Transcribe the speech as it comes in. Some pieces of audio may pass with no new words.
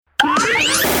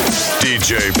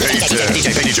DJ Payton. DJ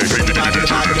Payton.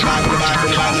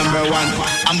 Number one.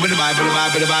 I'm gonna buy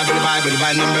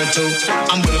number two.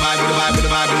 I'm gonna buy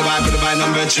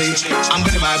number three. I'm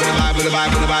gonna buy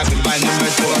number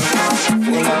four.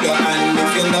 Hold up your hand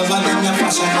if you love her, then your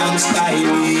fashion and style.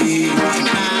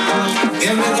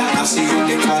 Every time I see you in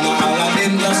the corner, all of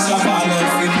them just a ball of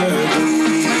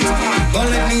fidelity. But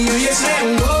let me hear you say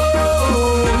whoa.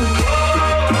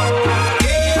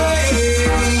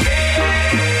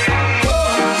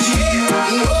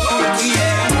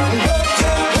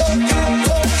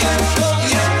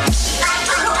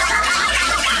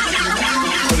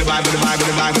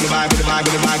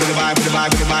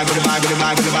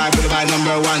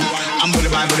 Number one, I'm gonna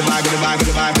buy.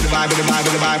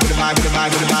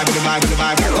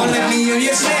 Don't let me hear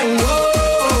you say whoa.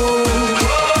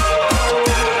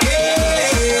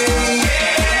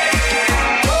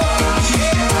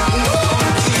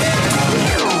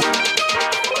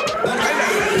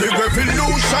 The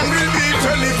revolution will be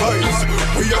televised.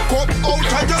 We are cut out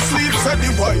of your sleep, said the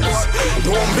wise.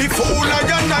 Don't be fool, I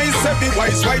got nice, said the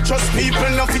wise. Righteous people,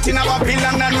 no fit in our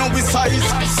Babylon and no we size.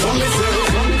 So me say,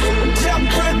 Jah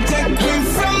protect me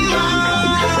from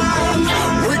man,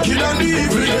 wicked and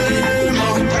evil them.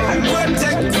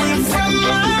 Protect me from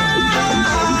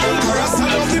man, rest of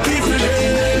the people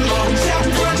them. Jah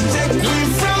protect me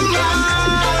from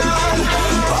man,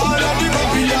 all of the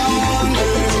Babylon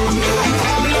them.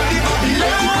 All of the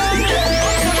Babylon them.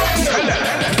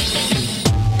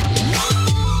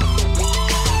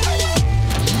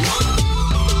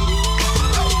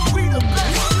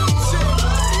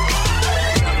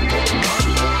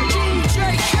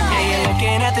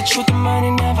 The truth, the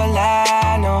money never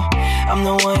lie, no. I'm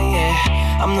the one, yeah.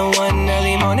 I'm the one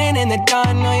early morning in the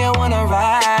dawn. No, you wanna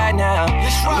ride now.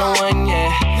 I'm the one,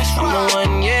 yeah. I'm the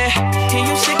one, yeah. Can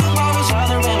you sick of all those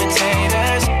other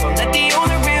imitators? Don't let the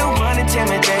only real one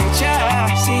intimidate ya.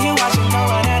 See you watching, no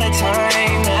run out of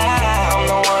time now. I'm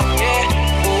the one, yeah.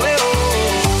 Whoa.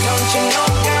 Don't you know,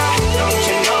 girl? Don't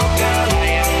you know, girl? I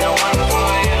am the one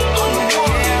for you. I'm the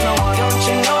one. Don't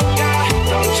you know, girl?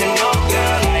 Don't you know,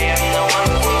 girl? I am the one.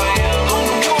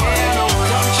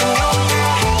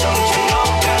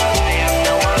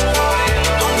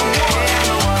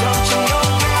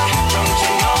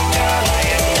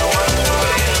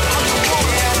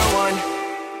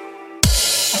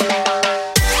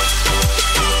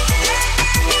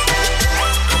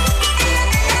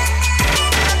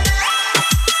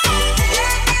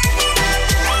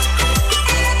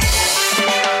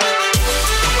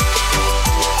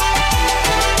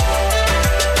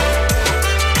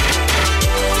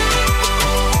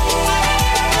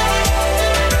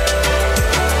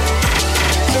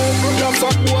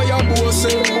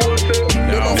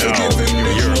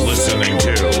 You're listening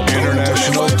to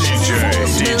International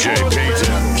DJ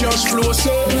Payton. Cash flow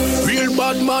say, real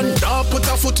bad man, don't put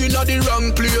a foot in the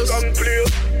wrong place.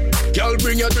 Girl,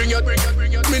 bring it.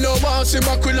 Me no want see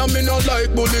mackerel and me no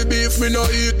like bully beef. Me no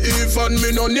eat even,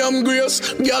 me no name grace.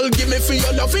 Girl, give me for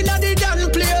your love in the damn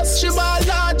place. She ball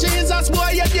Lord Jesus,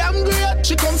 boy, you damn great.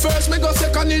 She come first, me go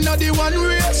second in the one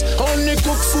race. Only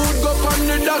cook food, go on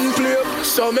the damn plate.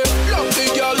 So me love the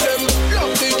girl them,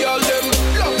 love the girl them,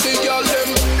 love the girl them,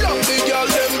 love the girl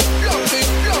them, love the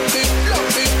girl.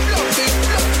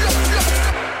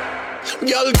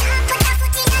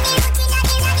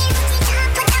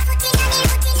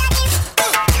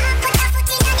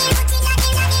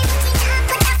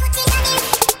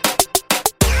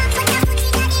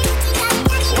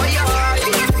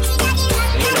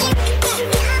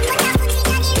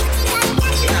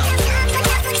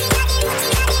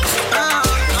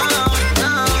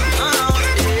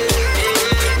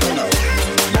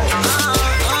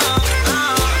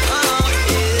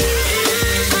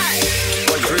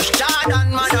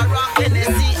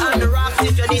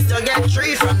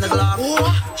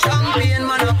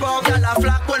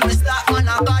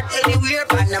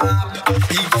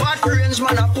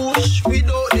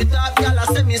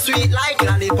 Sweet like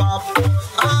lollipop.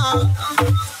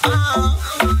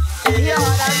 Yeah,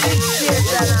 that big shit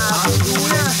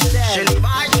she live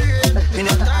by trade, we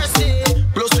not thirsty.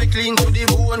 Plus we clean to the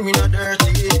bone, we not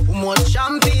dirty. Who much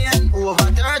champagne, over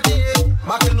 30.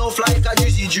 Back enough like a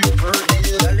juicy drip per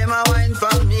day. Tell them I wine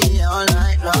from me all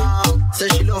night long. Say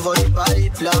she love how the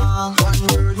body long. One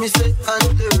word me say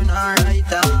and turn her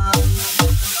right on.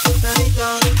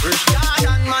 Rich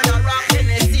Jordan, man, a rock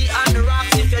Hennessy and the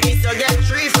rocks. If you need to get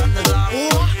three from the block.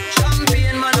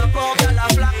 Champagne, man, a pop, y'all a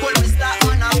flock. When we start,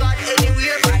 man, I got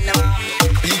anywhere right now.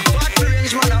 Big fat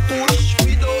range, man, a push.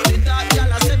 Without the top,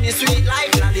 y'all a semi sweet like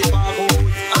lollipop.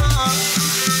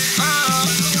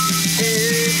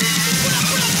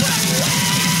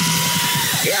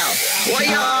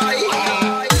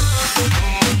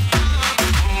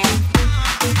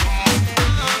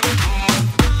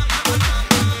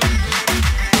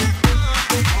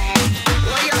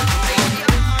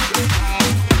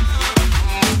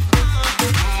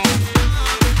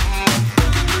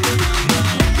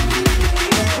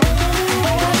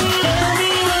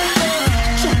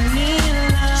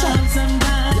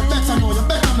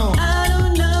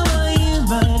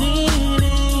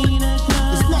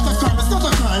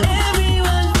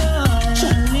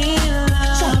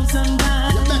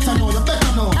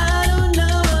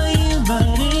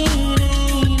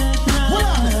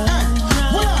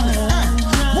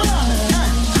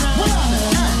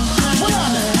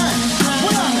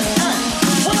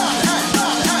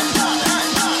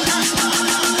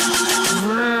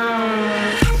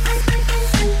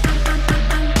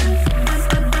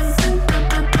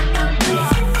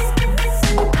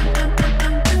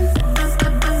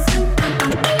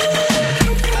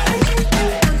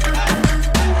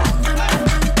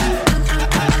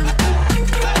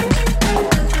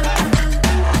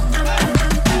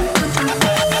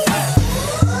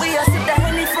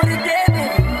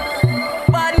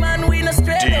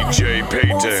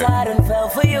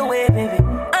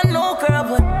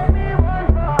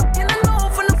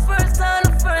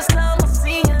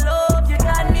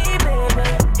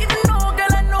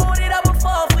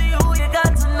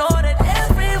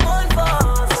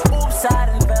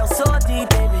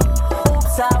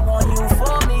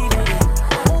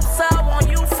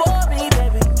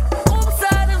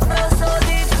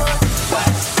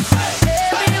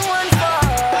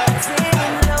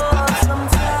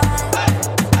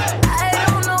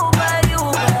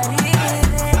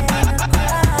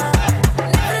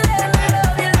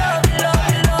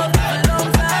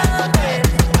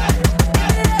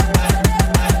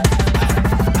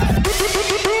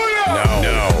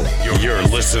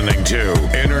 listening to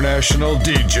International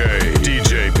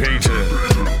DJ Payton.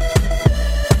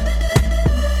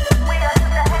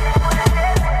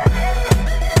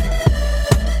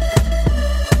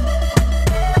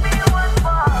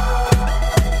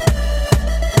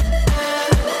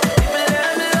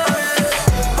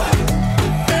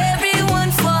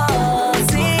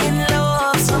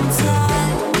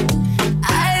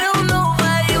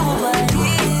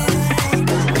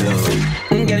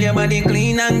 Body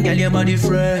clean and girl, your body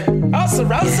fresh.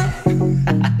 Awesome,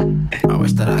 I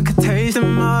wish that I could taste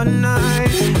them all night.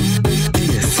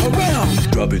 Yes,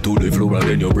 around. Drop it to the floor and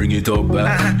then you bring it up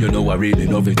back. You know I really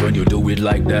love it when you do it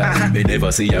like that. They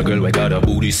never see a girl without a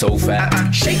booty so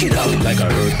fat. Shake it up like a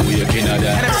earthquake in a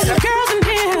dance. Girls in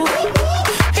here,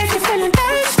 if you're feeling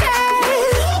thirsty,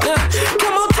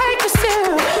 come on, take a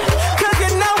sip, 'cause you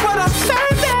know what I'm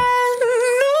serving.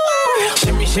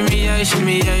 Shimmy, shimmy, yeah,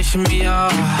 shimmy, yeah, shimmy,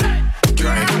 yeah.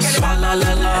 Drink, swalla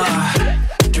la la.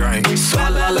 Drink,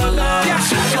 swalla la la.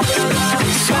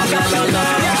 Swalla la la.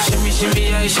 Shimmy, shimmy,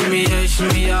 yeah, shimmy, yeah,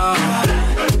 shimmy, yeah.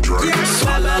 Drink,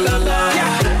 swalla la la.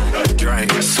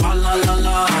 Drink, swalla la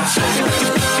la.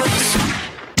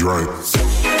 Drink.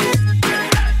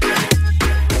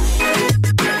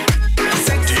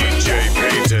 DJ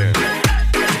Payton.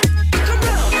 Come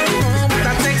on,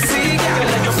 that sexy girl.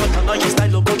 Let your foot on your style,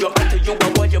 look you until you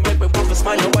are what you make me want to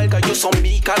smile. While got you so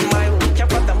meek and mild. Can't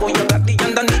put them boy, you got the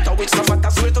underneath of it's so fat. I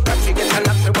swear to God, you get and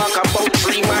not me walk about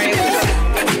 3 miles.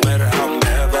 Better I'm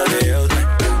Beverly Hills.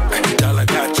 Girl, I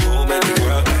got too many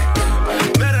girls.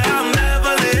 Better I'm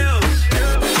Beverly Hills.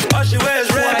 All she wears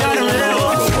red bottom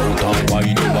heels. Don't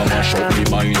wine, you a mash up me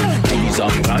mind. Tease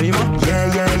and climb.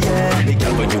 Yeah, yeah, yeah. The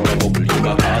girl when you a bubble, you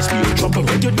got cause me a trouble.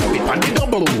 When you do it, man, the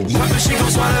double. What she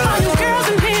gon' swallow? All you girls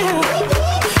in here,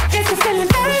 if you're feeling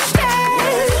thirsty,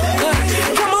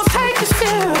 come on, take a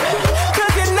sip,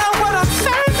 'cause you know what I'm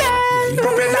serving.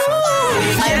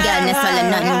 My girl, follow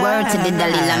nothing word to the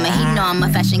Dalai Lama. He know I'm a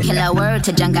fashion killer. Word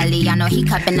to Jangali. I know he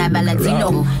cupping that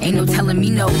Valentino. Ain't no telling me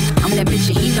no. I'm that bitch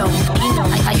that he know.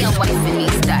 I your wife in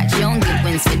these thoughts. You don't get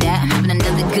wins for that. I'm having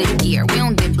another good year. We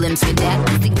don't get blimps for that.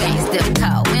 It's the gangsta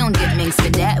call. We don't get minks for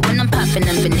that. When I'm popping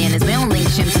them bananas, we don't link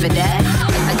chimps for that.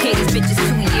 I gave these bitches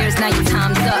 2 years. Now your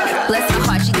time's up. Bless her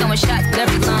heart. She throwing shots. But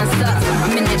every line sucks.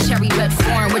 I'm in that cherry red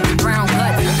foreign with the brown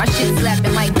guts. My shit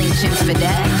slapping like link chimps for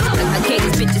that. I gave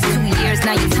these bitches 2 years.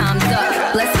 Now your time's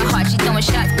up. Bless her heart, she throwing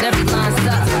shots, but every line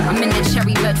sucks. I'm in that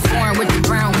cherry red foreign with the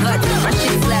brown guts. My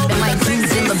shit slapping like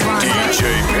Zeus and LeBron. DJ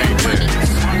Payton.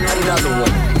 Another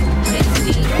one.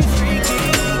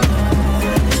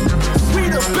 We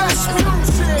the best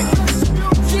music.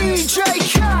 DJ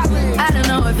Khaled. I don't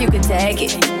know if you could take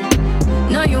it.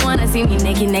 No, you wanna see me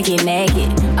naked, naked, naked.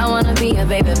 I wanna be a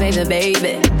baby, baby,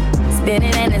 baby.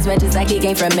 Spinning in his red just like he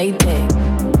came from Maytag.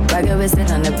 Rocket with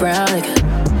it on the brown liquor.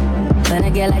 When I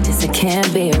get like this, I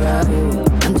can't be around.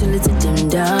 I'm too little to dim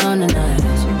down the night.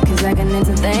 Cause I can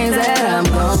into things that I'm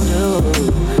gon' do.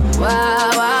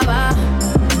 Wow, wow, wow.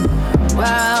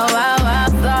 Wow, wow, wow,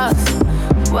 thoughts.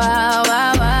 Wow,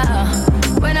 wow,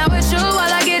 wow. When I'm with you, all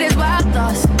I get is wild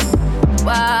thoughts.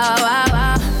 Wow, wow,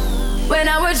 wow. When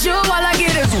I'm with you, all I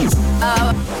get is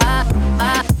oh, ah,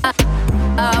 ah, ah,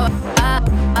 oh, ah,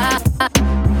 ah, ah,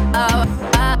 oh,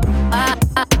 ah, ah,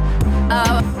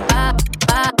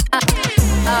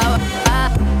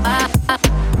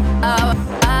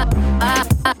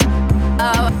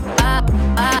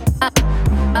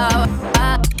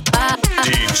 ah,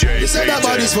 DJ You said that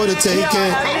body's for the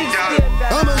taking.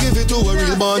 I'ma give it to a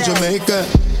real born Jamaican.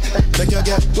 Make you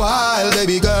get wild,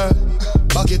 baby girl.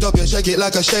 Back it up, you shake it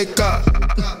like a shaker.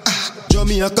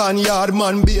 Jamaican yard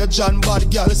man, be a John bad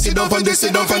girl. Sit down on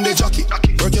the jockey.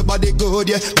 Work your body good,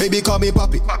 yeah. Baby call me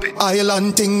papi.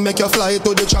 Island thing make you fly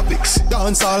to the tropics.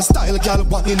 Dance all style, girl,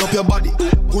 winding up your body.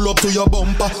 Pull up to your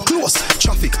bumper, close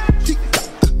traffic. Tick tock,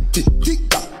 tick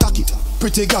tock, tack it.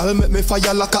 Pretty girl make me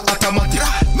fire like a automatic.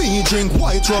 Me drink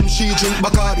white rum, she drink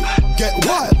Bacardi. Get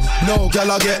wild, no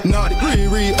girl I get naughty.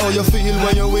 Re, how you feel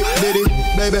when you with Diddy,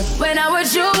 baby? When I'm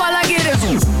with you, all I get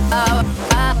is oh,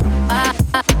 ah, ah,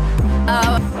 ah,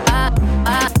 oh, ah,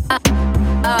 ah, ah,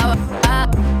 oh, ah,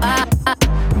 ah, ah,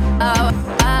 oh,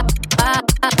 ah, ah,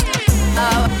 ah,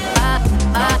 oh, ah,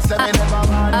 ah,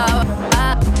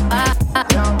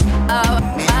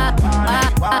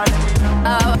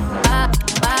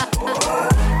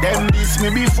 Them diss me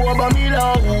before, but me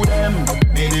love them.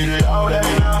 Me did love them.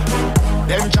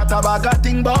 Them chat about a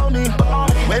thing about me.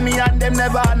 When me and them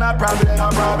never had no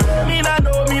problem. Me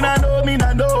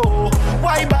nah know.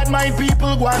 Why bad my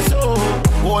people go so?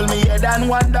 Hold me head and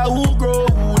wonder who grow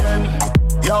them.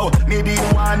 Yo, me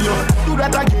didn't want you. Do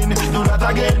that again.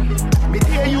 Me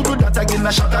dare you do that again,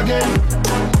 a shot again.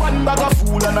 One bag of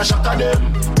fool and a shot of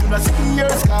them. You know 6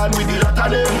 years gone with the lot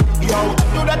of them. Yo,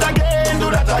 do that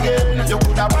again. You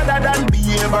coulda better than be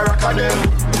a barrack of them.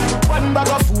 One bag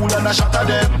of fool and a shot of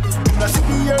them. You know 6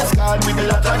 years gone with the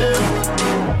lot of them.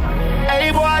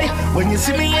 Hey boy, when you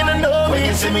see me, you don't know me.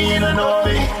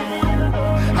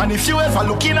 And if you ever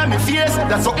look in at me face,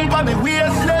 that's something for me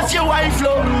waist. Bless your wife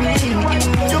love me.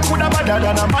 You coulda better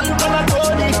than a man turn a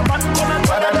Tony.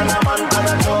 Better than a man turn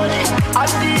a Tony. At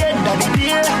the end of the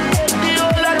day, the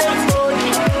whole of them phony.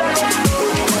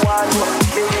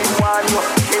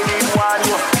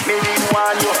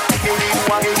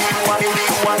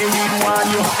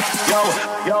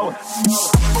 Yo.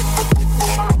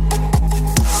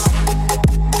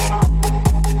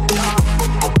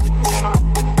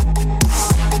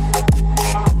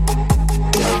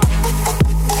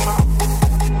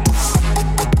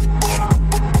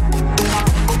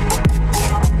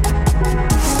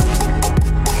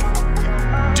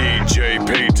 DJ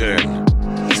Payton.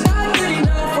 It's not good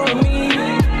enough for me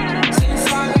since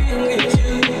I've been with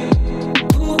you.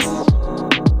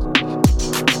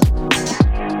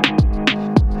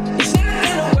 It's not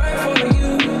gonna work for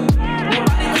you.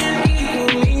 Nobody can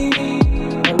equal me.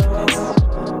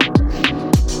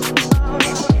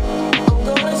 I'm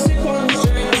gonna sip on the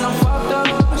drink when I'm fucked up.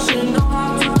 I should know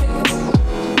how to pick up.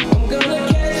 I'm gonna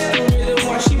catch the rhythm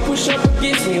while she push up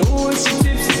against me. Ooh, is she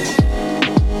tipsy?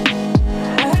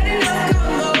 I had enough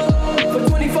combo for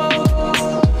 24.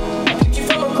 I picked you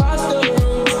from across the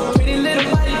room. Pretty little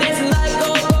body dancing like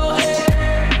go-go, hey.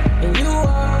 And you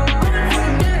are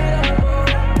unforgettable.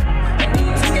 I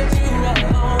need to get you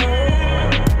alone.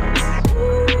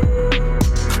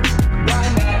 Why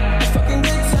not? It's fucking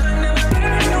good time, never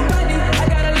hurt nobody. I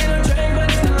got a little drink, but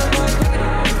it's not my party.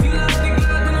 If you love the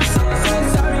Glock, then I'm so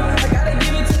sorry. I gotta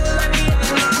give it to her like me on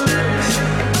the first.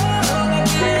 Oh, like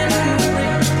me in the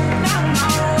ring. Now I'm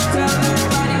all tell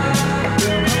nobody.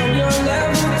 You're on your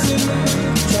level too.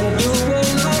 Tryna do what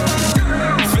love.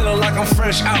 Feeling like I'm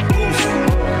fresh out booth.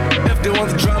 If they want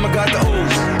the drama, got the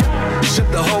ooze. Ship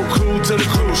the whole crew to the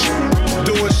cruise.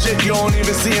 Doing shit you don't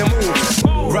even see him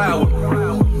move.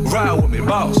 Ride with me,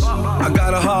 boss. I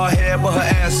got a hard head, but her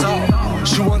ass off.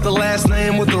 She want the last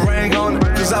name with the ring on it.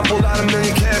 Cause I pulled out $1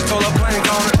 million cash, told her plank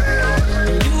on it.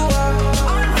 You are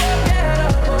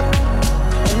unforgettable.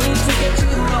 I need to get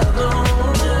you alone.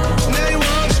 Now you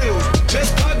want you,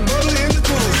 just put bullet in the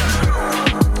cruise.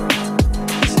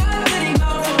 It's not good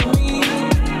enough for me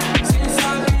since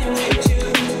I've been with you.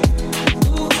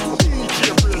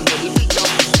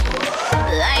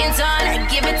 Lions on,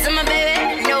 give it to my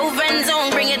baby. No friend zone,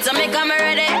 bring it to me, come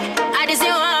ready. I just you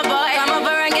want a boy, come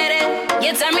over and get it.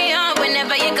 You turn me on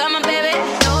whenever you come, baby.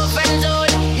 No friend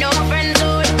zone, no friend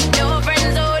zone, no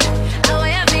friend zone.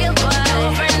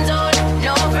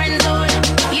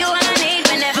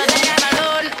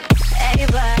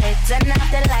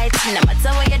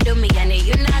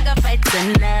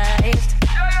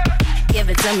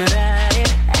 to me right.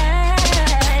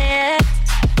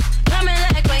 Love me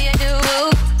like what you do.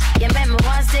 You make me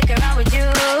want to stick around with you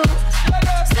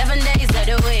 7 days of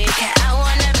the week. I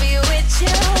wanna be with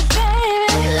you,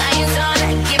 baby. Lions on,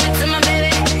 give it to my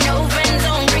baby. No friend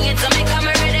zone, bring it to me, come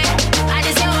ready. I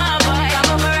just your heart, boy,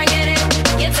 come over and get it.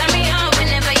 You tell me how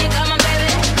whenever you come on, baby.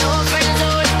 No friend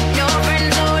zone, no friend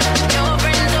zone, no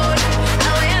friend zone.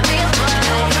 How I feel, boy.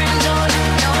 No friend zone,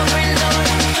 no friend zone.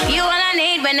 You all I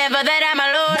need whenever that I'm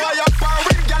alone. Boy, you're far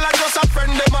with girl and just a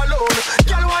friend them alone.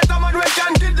 Girl want a man we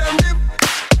can give them dip.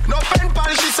 No pen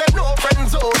pal, she said no friend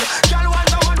zone. Girl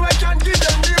want a man we can give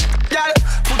them dip. Girl,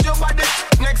 put your body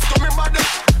next to me body.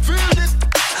 Feel this,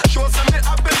 show some me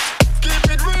happy. Keep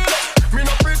it real, me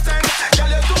no pretend. Girl,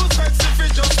 you're too sexy for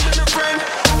just me my friend.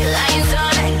 Lions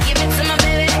on, give it to my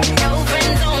baby. No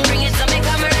friend zone, bring it to me,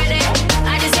 come ready.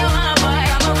 I just your heart, boy,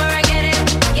 come over and get it.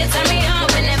 You tell me how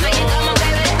whenever you come on,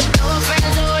 baby. No friend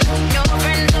zone, no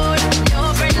friend zone, no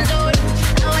friend zone.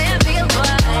 How I feel, boy.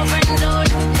 No friend zone,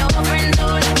 no friend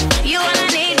zone. You all I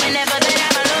need whenever that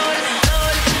I'm alone.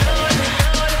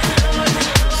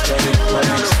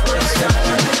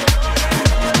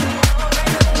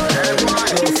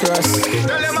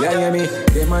 Yeah, hear me?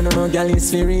 Them a no gal is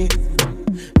free.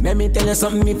 Let me tell you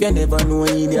something if you never know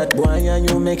idiot boy and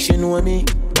you make she know me.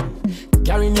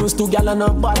 Carry news to gal and a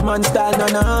bad man style,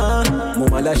 na.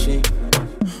 Mama la she.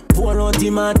 Pour out the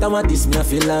matter what this me a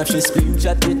feel like. She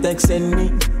screenshot the text send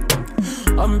me.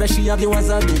 She have you as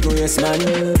a big yes man.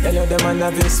 Tell you them and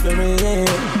have this for me.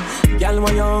 Girl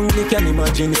when you hungry can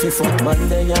imagine if you fuck man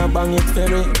then you bang it for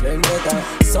me. Then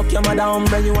better suck your mother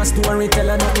umbrella you a story. Tell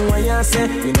her nothing what you say.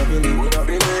 You no believe, you no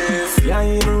believe. You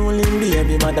ain't ruling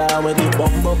baby mother when the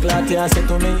bumbo clot you say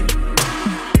to me.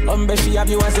 She have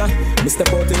you as a Mr.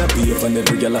 Out in a beef and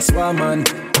every girl a swarm man.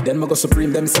 Then me go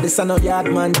supreme them say this a no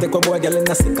yard man. Take a boy girl in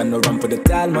a stick and no run for the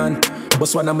tall man.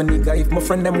 Boss one of my nigga if my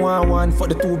friend them want one. For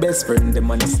the two best friend them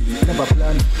man is never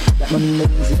plan. That man me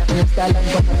easy that me style and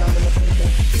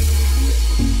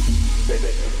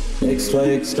but extra,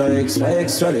 extra, extra,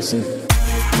 extra listen.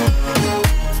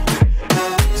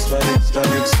 Extra, extra,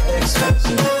 extra, extra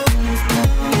listen.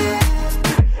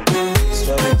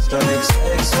 Extra, extra, extra,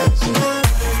 extra listen.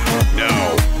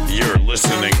 Now you're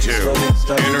listening to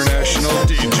International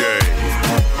DJ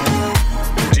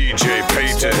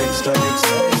Payton.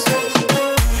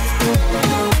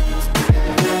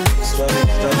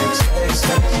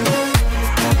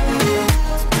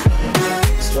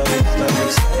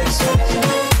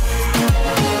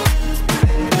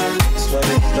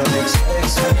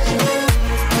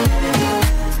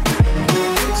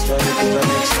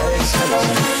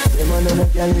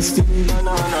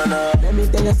 Let me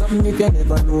tell you something if you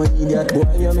never know idiot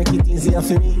boy, you make it easier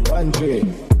for me. 1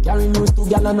 3. Carry news to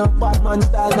gal and a bad man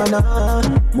style, na.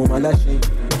 Mama la she.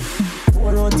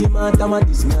 Pour out the matter what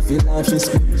this me a feel like. She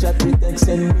screenshot the text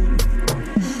send me.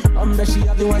 She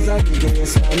have you as a big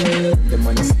yes man. The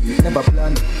man is never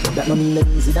plan. That no mean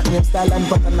easy. That name style and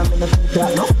pattern and me no think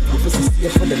that no. If you see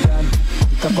for the land,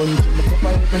 you can country me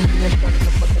preparate and me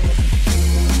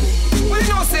well, you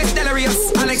know, say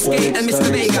Delirious, Alex K and Mr.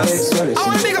 Vegas. I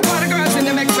want to big up all the girls in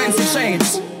them expensive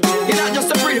shades. You're not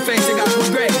just a pretty face, you got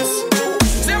good grades.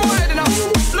 Say more than enough.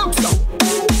 Look so.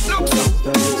 Look so.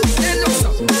 Then look so.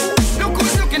 Look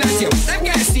who's looking at you. Them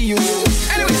can't see you.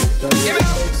 Anyway, give it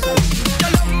up. You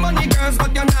love money, girls,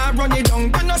 but you're not running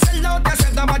down. You not sell out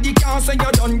yourself, nobody can't say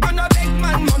you're done. You not beg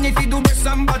man money if you do breast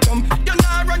and bottom. You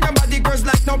not run your body, girls,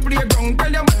 like no playground.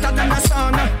 Girl, you're better than a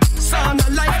sauna. Sauna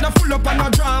life, no full up on no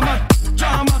drama.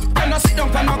 Drama, you no sit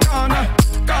down on no corner.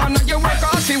 Corner, you work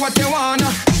hard for what you wanna.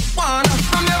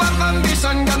 From you have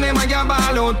ambition, got me when you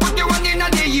ball out. Put you one in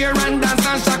the year and dance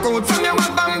and shock out. From you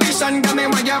have ambition, got me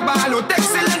when you ball out.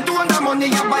 Excellent to the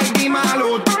money, you buy the mall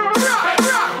out. Tell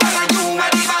you where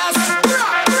the boss.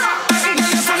 Girl,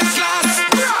 you full of class.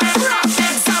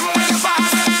 Exam when you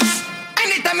pass.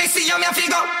 Anytime I see you, me a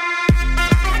figure.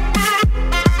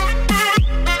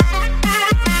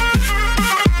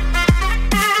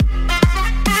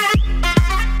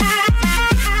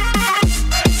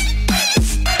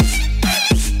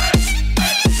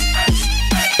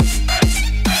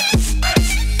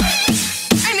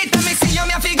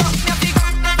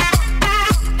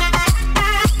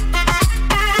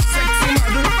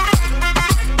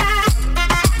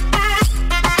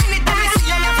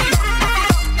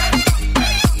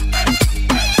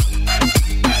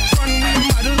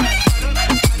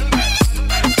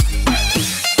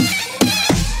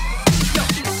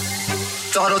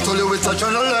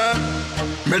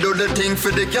 Me do the thing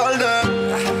for the girl there.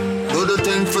 Do the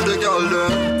thing for the girl there.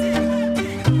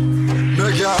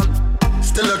 Me girl,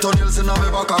 still a nails in my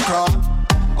back a crawl.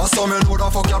 I saw me know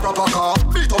that fuck your proper car.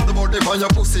 Beat up the body on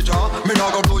your pussy jaw. Me nah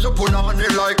go blow your punani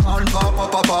like hand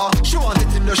papa. She want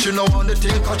it in there, she no want the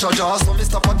thing catch a jaw. So me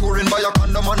stop a touring by a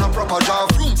condom and a proper jaw.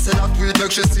 Room say that weed make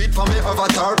she see it for me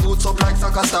avatar. Boots up like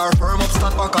soccer star, firm up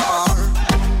stand back a R.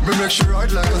 Me make she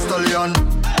ride like a stallion.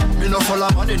 Me no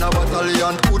follow man in a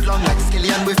battalion. Good long like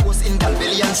skillion, we force in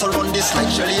Galbillion. So run this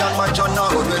like Shelly and my John now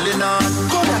go dwelling on.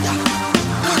 Come here,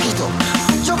 cock it up.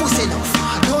 Your pussy enough.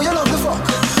 No, you love the fuck.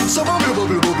 So bubble,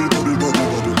 bubble, bubble, bubble, bubble,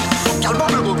 bubble. Girl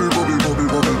bubble, bubble, bubble, bubble,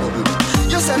 bubble, bubble.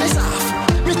 You say me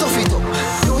soft, me tough it up.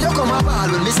 No, you come a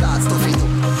ball when me start stuff it up.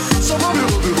 So bubble,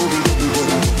 bubble, bubble, bubble,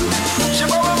 bubble, bubble. She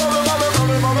bubble, bubble, bubble,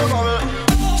 bubble, bubble, bubble.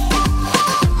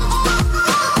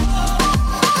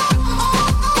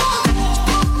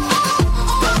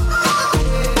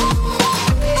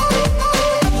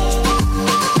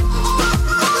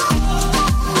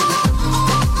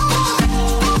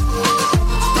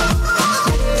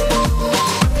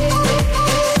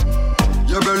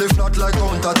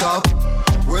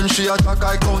 When she attack,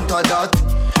 I counter that.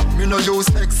 Me no use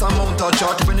X amount of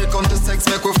chat. When it come to sex,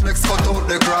 make we flex, cut out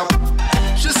the crap.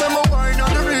 She say my wine on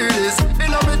the realest.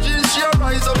 In a me jeans, she a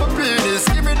rise up a penis.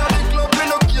 Give me the club, me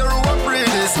no care who a breed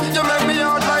this. You make me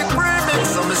out like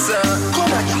remix. So me say, come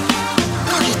here,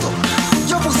 cock it up.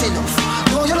 Your pussy enough.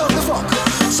 No, you love the fuck.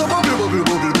 So bubble, bubble,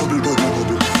 bubble, bubble, bubble,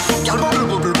 bubble. Girl bubble,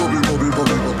 bubble, bubble, bubble,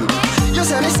 bubble, bubble. You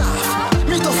say me soft,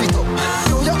 me tough it up.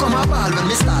 No, you come a ball when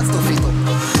me start stuff it up.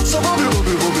 So bubble,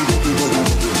 bubble, bubble, bubble, bubble.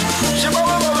 She bubble,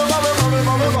 bubble, bubble, bubble,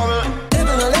 bubble, bubble.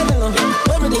 Level,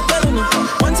 when me dey tell you,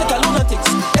 one set of lunatics,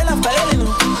 hell after hell, you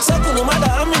know. Circle no matter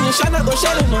how many shana go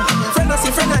shell, you know. Friend I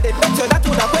see friend I dey bet you that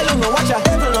would have well, you know. Watch your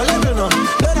level, no.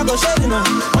 Blood I go shell, you know.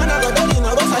 Man I go dead, you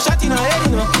know. Boss a shot in her head,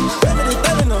 you know. When me dey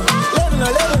tell you, level,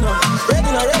 no.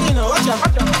 Ready, no. Watch out.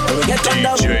 When we get turned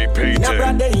down, in a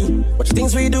broad day. What you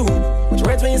things we do? What you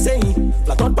read when you say?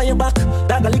 Flat out by your back,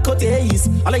 dog a lick out your haze.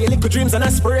 All of your liquid dreams and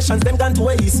aspirations, them gone to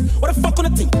waste. What the fuck on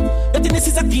the thing? That this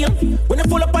is a game. When you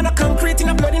pull up on a concrete in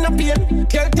a blood in a pain.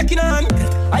 Girl taking a hand,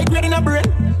 I grade in a brain.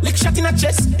 Lick shot in a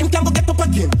chest, him can't go get up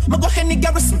again. Ma go Henny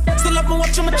Garrison, still have me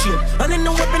watching my chain. And in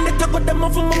the weapon they talk with them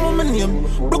off of my mama name.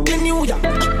 Brooklyn, New York,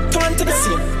 come on to the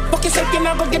scene. Fuck yourself, you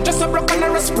never get just a rock and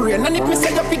a spray. And if me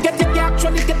say you forget it, you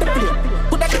actually get the plane.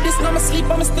 Could I do this now, I sleep,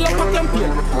 I'm still up a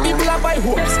campaign. People are by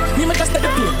hopes, me just take the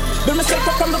plane. Build myself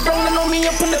up on the ground and know me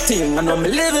up on the thing. I know me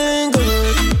living good.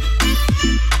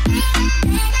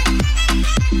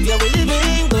 Yeah, we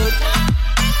living good.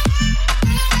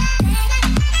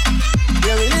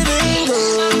 Yeah, we living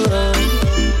good.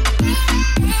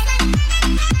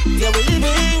 Yeah, we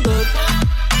living good.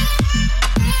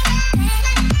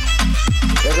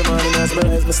 Every morning as my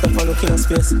eyes, my step on looking at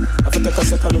space. I feel take a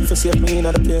second look to save me in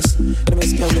the place.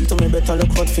 Enemies can't look to me better,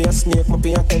 look out for your snake. Me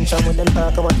pay attention when them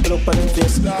talk, I want to look on them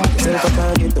face. Self I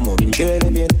can't get the movie, you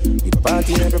elevate. You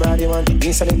party, everybody want a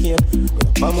piece of the cake.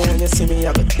 Mama, when you see me,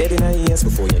 I got dead in her ears.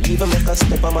 Before you even make a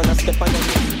step, I'm gonna step on your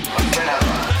feet.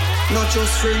 No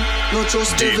trust friend, no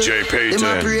trust DJ Payton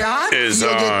is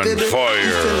on fire.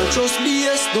 No trust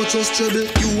BS, no trust trouble.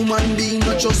 Human being,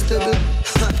 no trustable.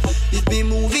 It be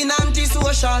moving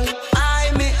anti-social.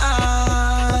 I may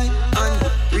I. And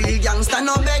real gangsta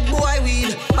no beg boy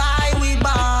weed. Buy, we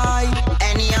buy.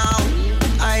 Anyhow,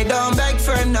 I don't beg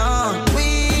for no.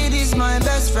 Weed is my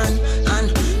best friend.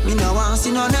 And me no want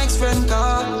see no next friend.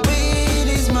 Cause weed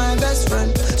is my best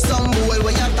friend. Some boy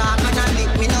when you talk and I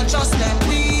lick, me no trust them.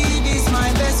 Weed is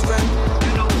my best friend.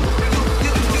 You know.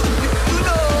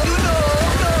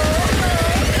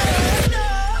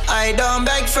 I don't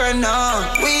beg for no.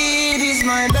 Weed is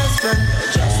my best friend.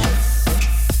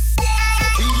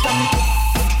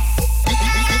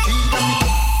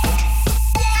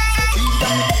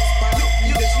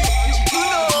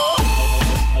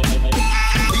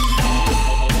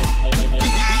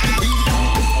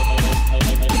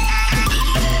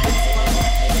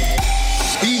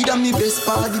 Me best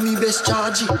party, me best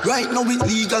charge. Right now it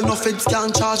legal, no feds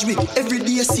can't charge me. Every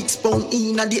day 6 pound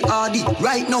in at the RD.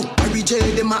 Right now, every jail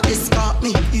them a escort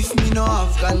me. If me no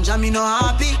have ganja, me no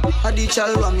happy. I the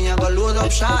chalwa me I go load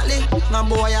up shortly. No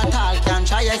boy at all can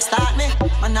try extort me.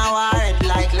 Man now I red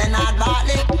like Leonard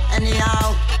Bartley.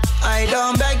 Anyhow, I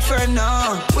don't beg for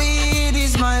no. Weed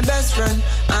is my best friend.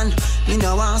 And me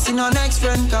no want see no next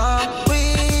friend. Cause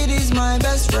weed is my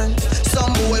best friend.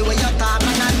 Some boy when you talk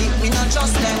and I lick, me no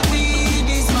trust them. Weed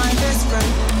is my best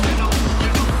friend. You know.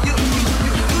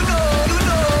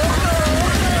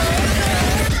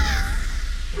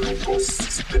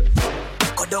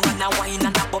 Go down and a wine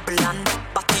and a bubble and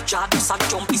jar just a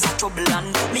jump is a trouble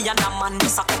and me and a man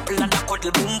just a couple and a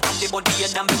cuddle boom on the body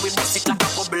and me we bust it like a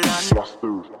bubble and.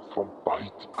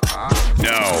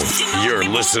 Now you're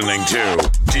listening to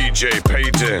DJ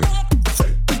Payton.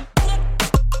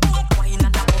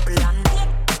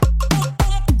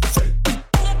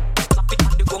 Slap it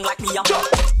on the gong like me a man.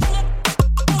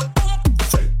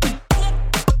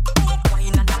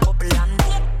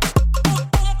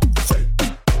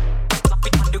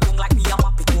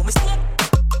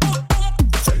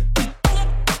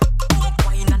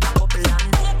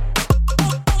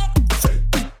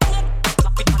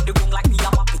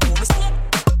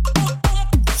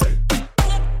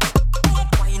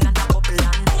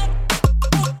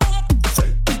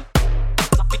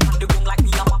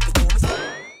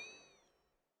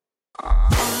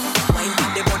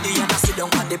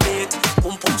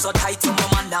 So tight, so my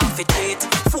man down fit wait.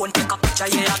 Phone take a picture,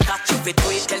 yeah, I got you fit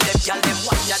wait. Tell them, y'all them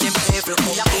one, yeah, them every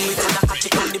come. Yeah, pull it and I catch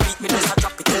it on the beat, me just a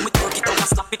drop it. Oh, me twerk it and I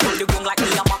slap it on the gong like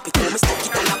me a map it. Oh, me stick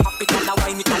it and I pop it and I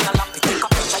wine it and I lap it. Take a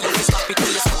picture, you fi slap it, till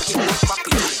you smoke it and crap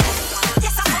it.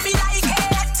 Yes, I know me like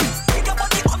it. Big up on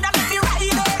the come and make me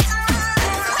ride it.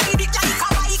 Ride it like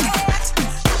a bike it.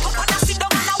 Up and I sit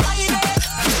down and I wine it.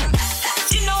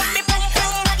 You know me boom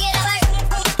boom,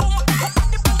 boom boom, up on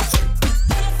the boom.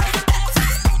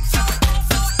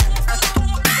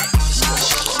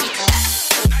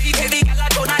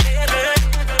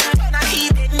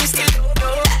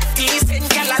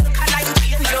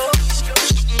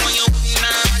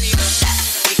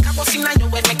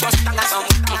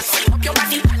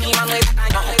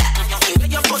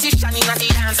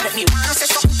 Let me want to say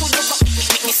something to you, but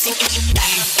make me sing it.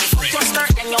 Your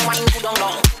skirt and your wine go down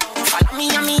low. Follow me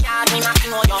and me yard, me not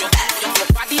know you. Your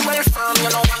body well firm, you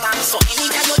know what I'm so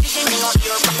anytime you dig me out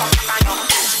here,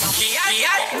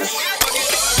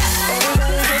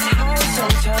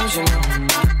 sometimes you know.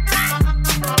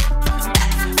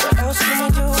 What else can we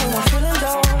do when I'm feeling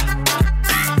low?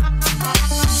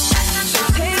 So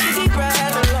take a deep breath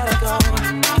and let it go.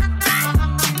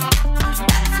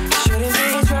 Shouldn't be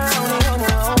drowning on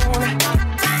your own.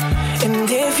 And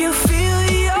if you feel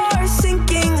you're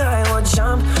sinking, I will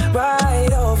jump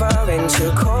right over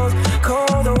into cold,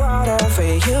 cold water for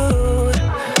you.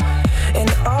 And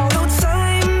although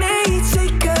time may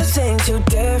take us into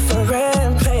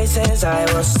different places, I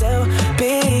will still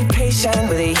be patient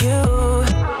with you.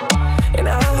 And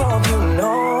I hope you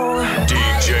know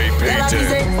DJ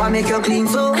Payton. Why make you clean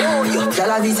so? Tell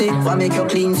her say, why make you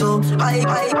clean so? I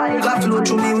got flow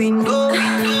through me window.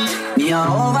 Me a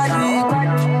overdo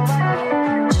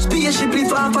it. Spaceshiply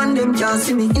far from them can't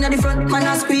see me. Inna the front, man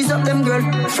I squeeze up them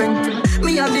girlfriend.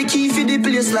 Me have the key for the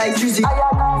place like Drizzy.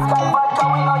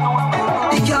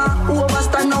 They can't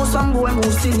overstand now, some boy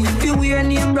move silly. Fi wear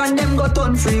name brand, them got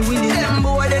on free willy. Them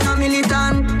boy they no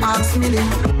militant. Ask me,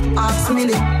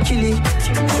 kill it.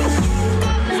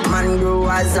 Man grow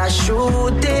as a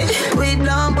shooty. We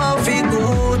don't bow fi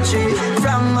Gucci.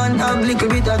 From an ugly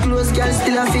bit of clothes, girl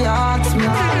still a fi ask me.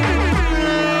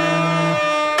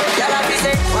 Girl a fi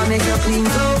say, why make you clean so?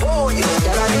 Girl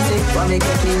a fi say, why make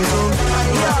you clean so?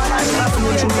 I got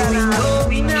flow through the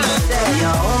window.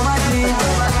 Yeah, overdo it.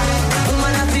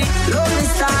 Woman a fi love me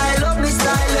style. Let me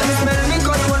smell me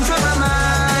cut one from my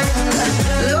mind.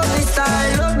 Love me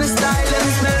style. Let me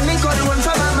smell me cut one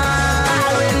from my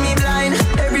mind. When me blind,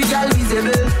 every girl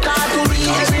visible. Talk to me,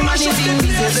 every man is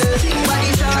invisible.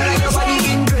 Body shine, your body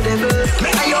incredible.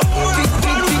 And your fit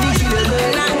for the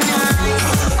killable.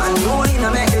 And rolling, I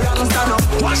make the wrong stand up.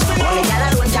 Only girl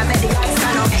alone can make the guy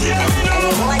stand up. Any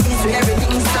boy this way,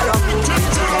 everything's set up.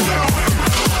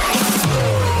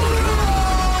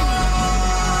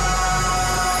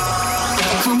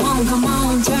 Come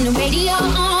on, turn the radio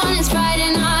on. It's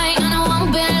Friday night and I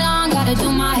won't be long. Gotta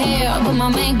do my hair, put my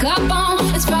makeup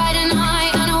on. It's Friday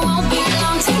night and I won't be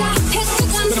long. So I hit the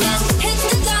dance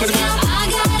now. I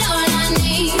got all I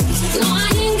need. No, I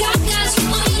ain't got gas,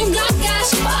 but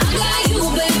I got you,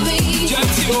 baby.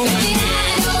 Baby,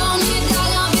 I don't need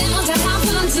dollar bills to have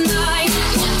fun tonight.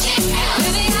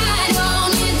 Baby, I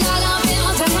don't need dollar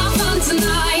bills to have fun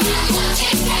tonight.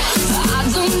 I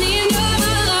don't need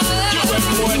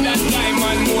more than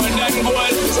diamond, more than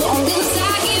gold. So this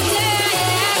I give them.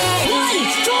 1,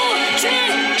 2,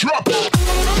 3, drop.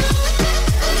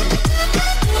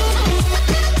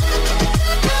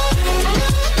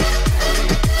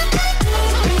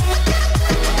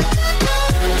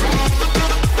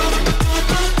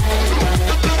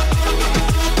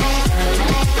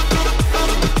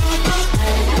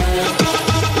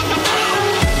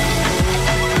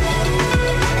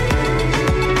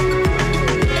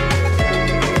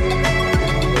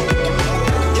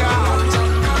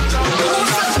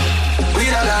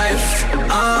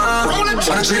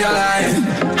 tryna treat your life.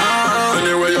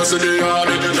 Anyway, you see the yard,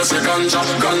 you see ganja.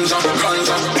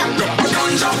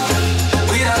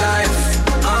 We the life,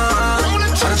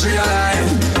 tryna treat your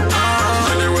life.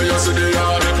 Anyway, you see the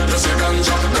yard, you see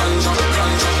ganja.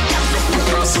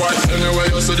 That's why. Anyway,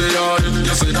 you see the yard,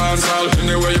 you see dancehall.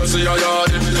 Anyway, you see your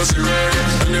yard, you see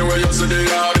reggae. Anyway, you see the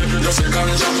yard, you see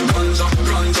ganja.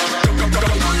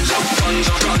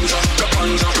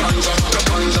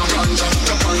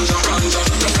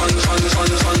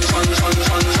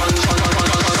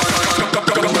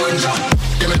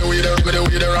 Give me the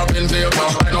weed, wrapping paper.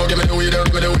 I know, give me the weed,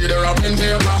 wrapping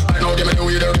paper. I know, give me the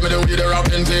weed,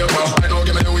 wrapping paper. I know,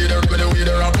 give me the weed,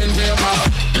 wrapping paper.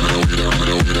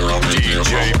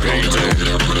 DJ Payton.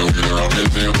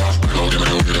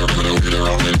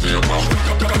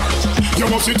 You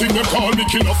must sit in the call me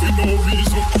killer for no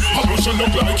reason. I know you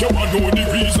look like you want know the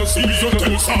reason. Season,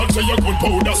 tell salt say you gun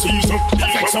powder season.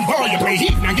 Like some boy you play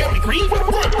heat and get me green.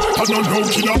 I don't know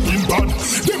killer been bad.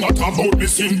 Them a talk about me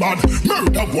sin bad.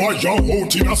 Murder boy you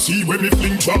out in a sea where me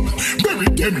fling drop. Bury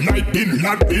them like bin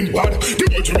lad bin bad. The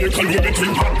go Jamaica know me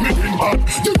think bad, me bring bad.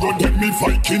 The go get me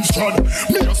Vikings trad.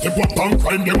 Me a step up and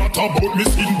crime them a talk about me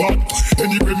sin bad.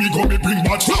 Anyway me go me bring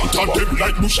bad. Slaughter them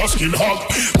like bush a skin hog.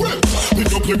 Well, me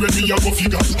don't play when me a go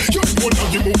figure. You don't know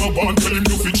him over one, tell him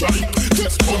you fi try.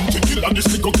 Just come to kill and this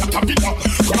nigga caterpillar.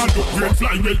 God up great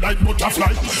fly well like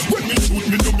butterfly. When me shoot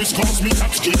me no miss cause me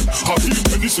catch kill. I feel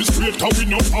when this is great how we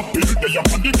know uphill. They up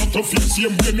on the battlefield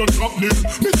same way no drop nil.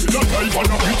 Me still alive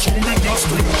and I reach home with no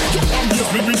spring. You can't miss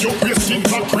me with your waist in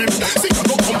that grip. See I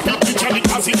don't compete with Johnny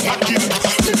cause it got kill.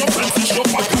 Me no friend fish up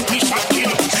and got me shot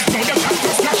kill. Now you can't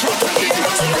just slash up and kill.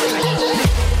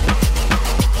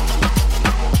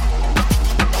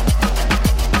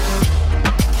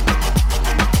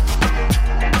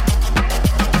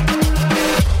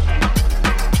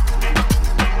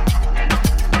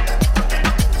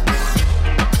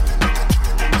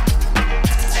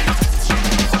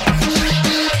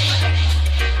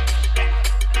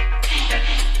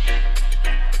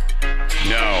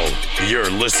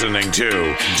 Listening to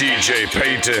DJ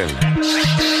Payton.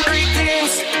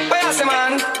 Greetings, where's the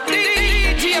man?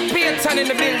 DJ Payton in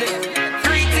the building.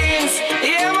 Greetings,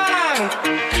 yeah man.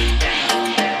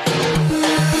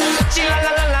 Chilla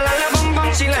la la la la bum bum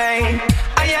chilla.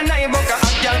 I and I book a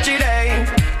girl today.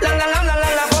 La la la la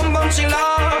la bum bum chilla.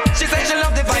 She said she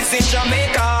love the vibes in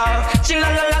Jamaica. Chilla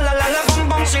la la la la bum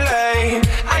bum chilla.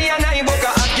 I and I book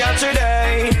a girl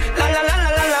today. La la la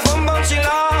la la bum bum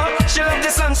chilla. She love the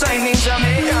sunshine in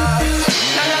Jamaica.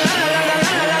 La la la la la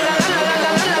la la la.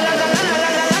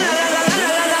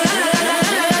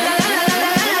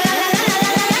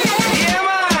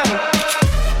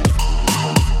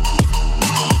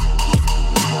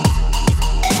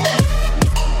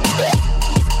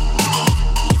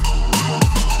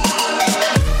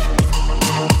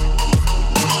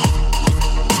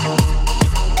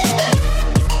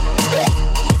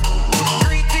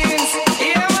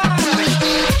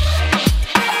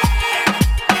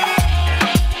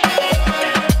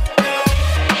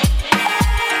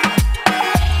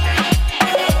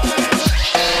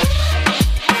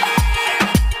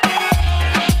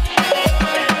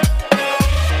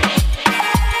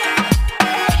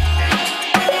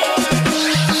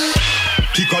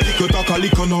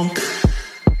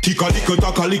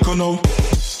 Tika-lika now.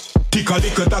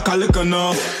 Tika-lika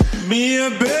now. Me a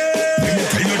baby. Let me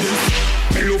tell you this.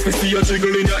 Me love to see you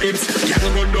jiggle in your hips. Can't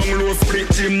go down low, split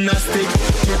gymnastic.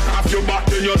 Knock off your back,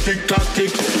 then you tick-tock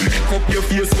tick. Lick up your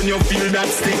face when you feel that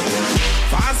stick.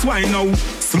 Fast wine now,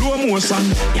 slow motion.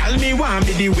 Y'all me want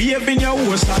me the wave in your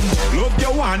ocean. Love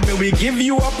you want me, we give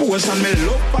you a portion. Me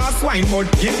love fast wine,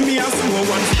 but give me a slow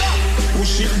one.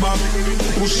 Push it back,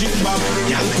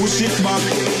 y'all push it back.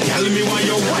 Y'all me want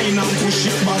you wine and push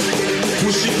it back.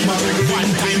 Push it back, 1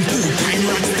 time, 2 time,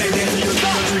 rock steady.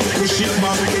 Push it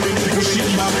back, y'all push it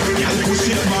back.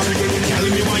 Y'all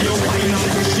me want you wine and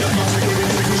push it back.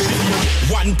 Push it back,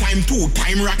 1 time, 2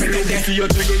 time, rock steady. See you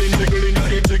jiggling, jiggling,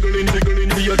 jiggling, jiggling.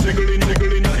 See you jiggling,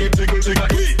 jiggling, jiggling, jiggling.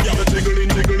 Yeah,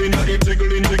 jiggling, jiggling, jiggling,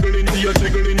 jiggling. See you jiggling, jiggling, jiggling, jiggling, jiggling, jiggling. See you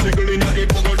jiggling, jiggling,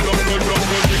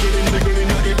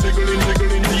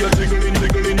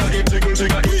 jiggling,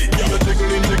 jiggling. Yeah,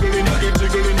 jiggling, jiggling,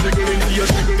 jiggling, jiggling. See you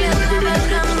jiggling, jiggling,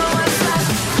 jiggling.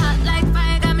 Hot like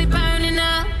fire, got me burning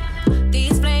up.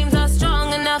 These flames are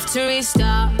strong enough to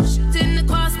restart. Shooting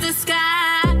across the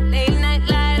sky, late night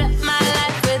light up my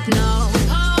life with no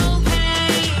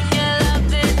cocaine. Your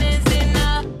loving is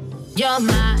enough. You're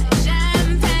my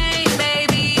champagne,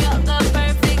 baby. You're the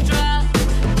perfect drug.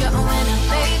 You're a winner,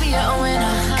 baby. You're a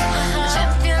winner.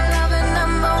 Champion lover,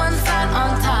 #1 spot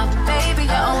on top, baby.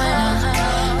 You're a winner.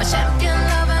 My champion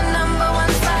lover,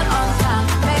 #1 spot on top.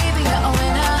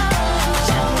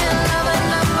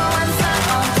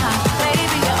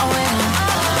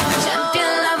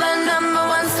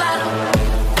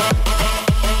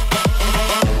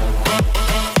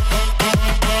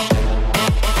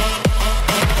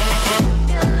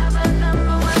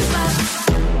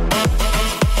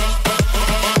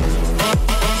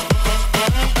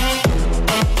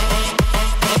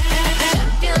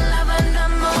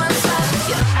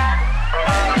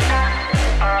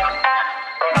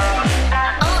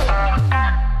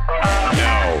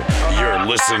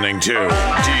 listening to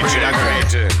DJ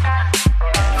Payton.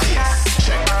 Yes,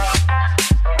 check.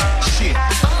 Shit,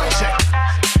 check.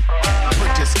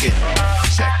 Pretty skin,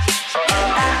 check.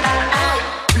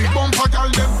 Big bumper gal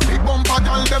them, big bumper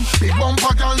gal them, big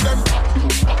bumper gal them.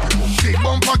 Big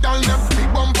bumper gal them,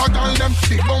 big bumper gal them,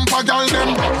 big bumper gal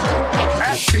them.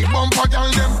 Big bumper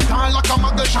gal them, tall like a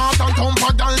muggle shot and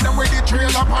thumper gal them with the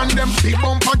trailer on them. Big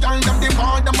bumper gal them, the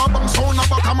bar them a bang sound a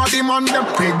back a demand them.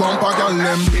 Big bumper gal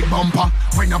them, big bumper.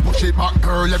 When you push it back,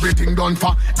 girl, everything done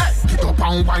for. Get up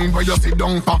and wine where you sit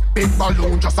down for. Big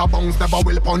balloon just a bounce, never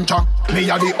will punch her. Me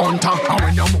a the hunter, and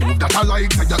when you move that I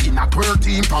like, say you're in a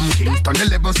 13 from Kingston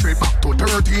 11 straight back to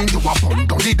 13. You a bun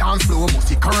down the dance floor,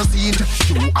 must see cursing.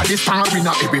 You are the star in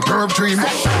a every verb dream.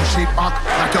 Push it back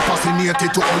like you're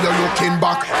fascinated to all you're looking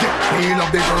back. Yeah, feel of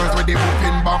the girls with the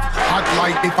booking back. Hot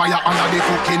like the fire under the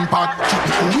cooking pot.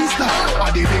 Who is that?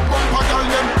 Are the big bumper gal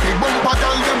them? Big bumper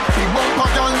gal them? Big bumper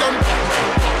gal them?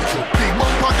 Big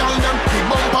bumper gal them? Big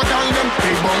bumper gal them?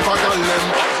 Big bumper gal them?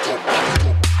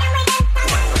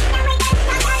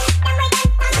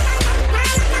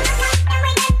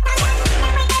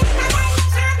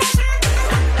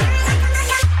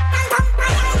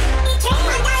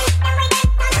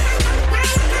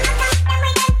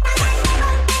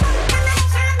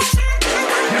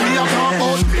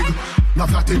 No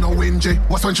flatty, no wingy.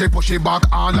 What's when she push it back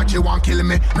on like she want kill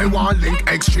me? Me want link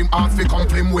extreme art fi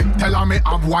complain with. Tell her me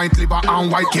have white liver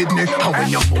and white kidney. And when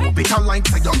you move it, I like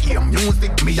say you hear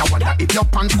music. Me I wonder if your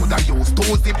pants coulda used to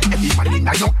zip. Every man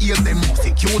inna your ears them must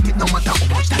secure it. No matter how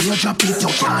much time you drop it, you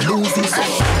can't lose it. So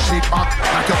push it back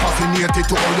like you're fascinated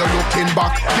to all you're looking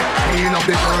back. Yeah, feel of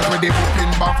the girls with the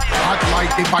booking back. Hot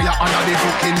like the fire under the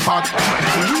cooking pot.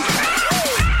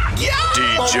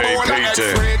 DJ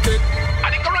Payton.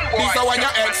 This is when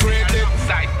you're X-rated.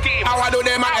 How I do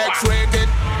them are X-rated.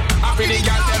 I feel the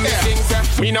girl them the things.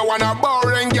 Me no want a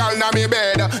boring girl na me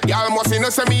bed. Girl must know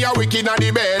say me a wicked na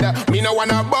the bed. Me no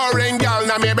want a boring girl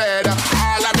na me bed.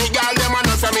 All of me girl them a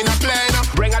know say me no play no.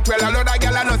 Bring a 12 a load of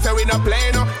girl a know say we no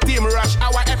play no. Team rush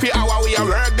hour every hour we a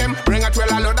work them. Bring a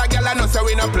 12 a load of girl a know say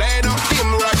we no play no.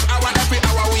 Team rush hour every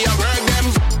hour we a work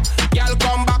them. Girl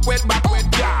come back with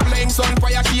yeah. Playing sun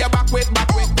fire she a back with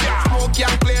yeah. Smoke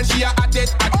young plane she a at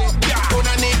it yeah.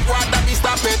 Gonna need water be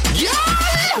stop it yeah.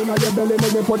 Inna your belly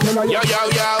make me put inna your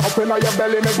up inna your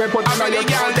belly make me put inna your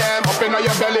girl them. Up inna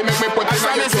your belly make me put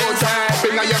inna your throat. Up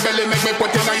inna your belly make me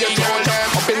put inna your throat.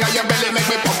 Up inna your belly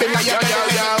make me put inna your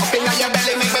up inna your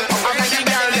belly make me put inna your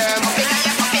girl them.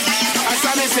 I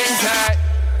saw me sing tight.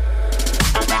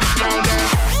 Girl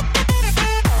them.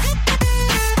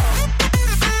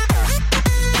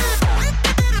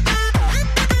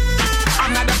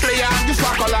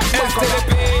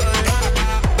 STP,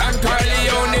 Don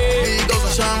Corleone,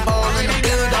 Migos, Sean Paul in the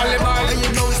building. And you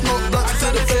know we smoke blunts to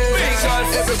the field.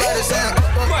 Everybody saying,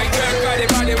 my girl got the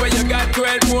body where you got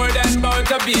 12 more than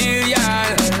about a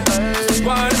billion. Just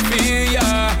wanna feel ya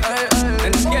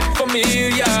and get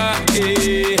familiar.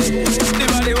 The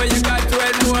body where you got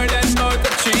 12 more than about a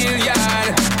trillion.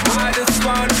 I just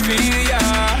wanna feel ya,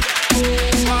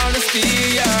 wanna steal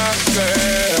ya,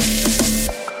 girl.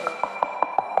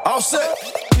 All set.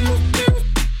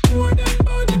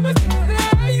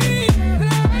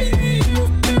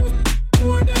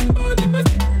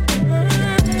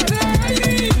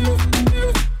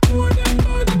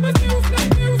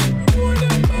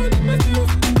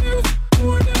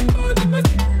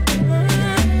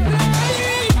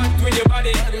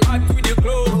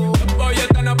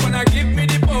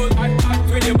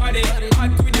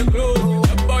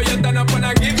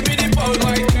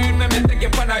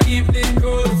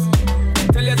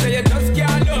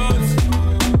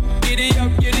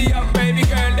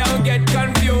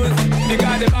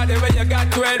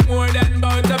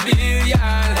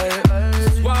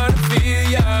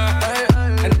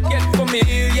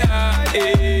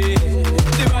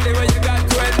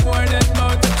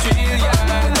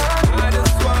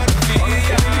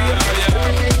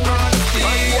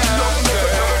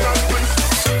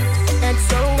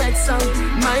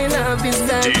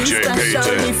 DJ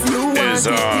Payton is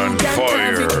on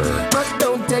fire. But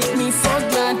don't take me for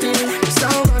granted. So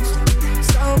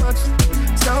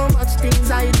much things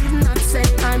I did not say.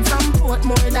 I'm from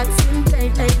Portmore, that's in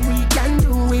pain. Hey, we can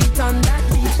do it on that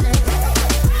beach.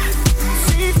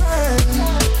 Fever,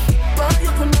 buy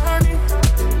your punani.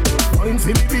 Wine for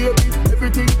me, baby,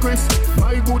 everything crisp.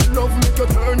 My good love make you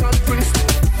turn and twist.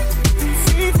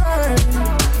 Fever,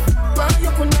 buy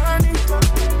your punani.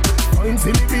 Wine for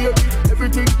me, baby,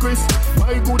 everything crisp.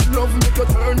 My good love make you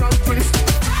turn and twist.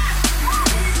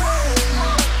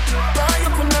 Buy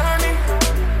your punani.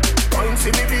 Wine for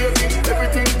me, baby,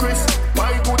 everything crisp.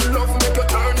 My good love make you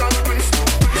turn.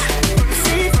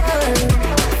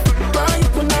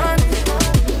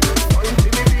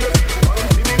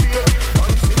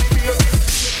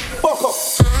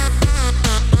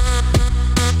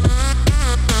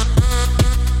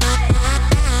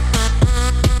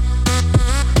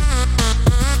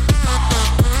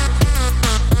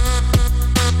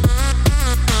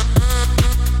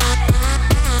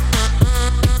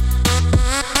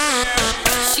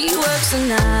 some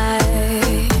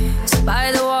nights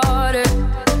by the water.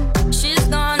 She's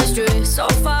gone astray, so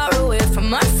far away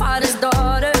from her father's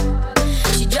daughter.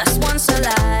 She just wants a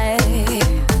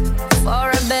life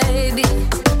for a baby.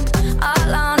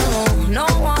 All on her own, no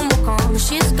one will come.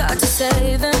 She's got to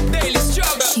save him. Daily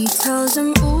struggle. She tells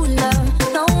him, ooh,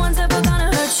 love, no one's ever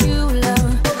gonna hurt you,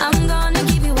 love. I'm gonna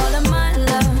give you all of my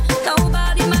love.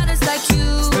 Nobody matters like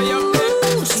you.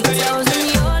 She tells him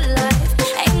your life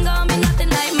ain't gonna be nothing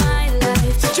like my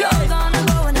life. You're gonna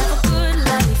go and have a good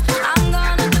life. I'm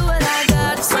gonna do what I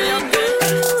got to do.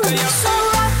 So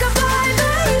rock-a-bye,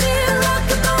 baby,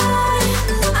 rock-a-bye.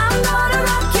 I'm gonna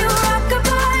rock you,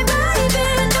 rock-a-bye, baby,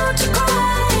 don't you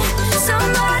cry.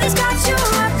 Somebody's got you,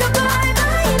 rock-a-bye,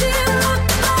 baby,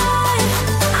 rock-a-bye.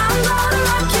 I'm gonna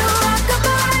rock you,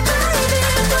 rock-a-bye, baby,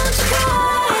 don't you cry.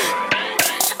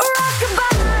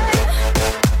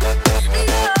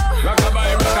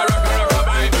 Rockabye, rockabye,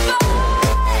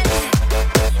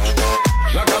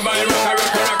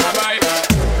 rockabye, rockabye,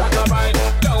 rockabye,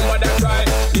 don't wanna cry.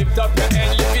 Lift up your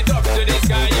hand, lift it up to the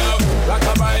sky, yo.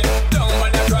 Rockabye, don't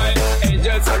wanna cry.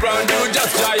 Angels around you,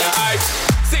 just dry your eyes.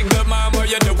 Single mom, what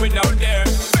you doing out there?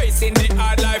 Facing the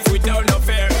hard life without no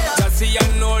fear. Just see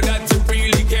and know that you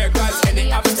really care. Cause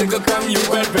any obstacle come, you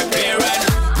well prepare. And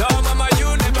no, mama,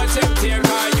 you never check tear.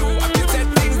 Cause you have to set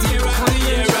things here and the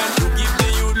year. And you give the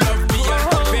you love me and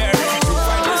prepare. You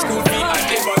find the school fee and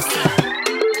the bus.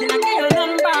 Can I get your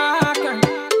number, girl?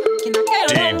 Can I get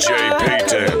your DJ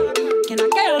Payton. Can I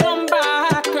get your number,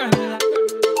 girl?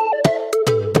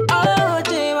 Oh,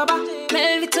 J-Baba,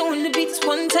 Melvito on the beats.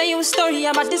 One tell you a story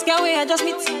about this guy where I just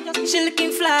meet. She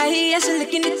looking fly, yeah, she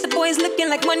looking at the boys looking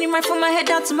like money right from my head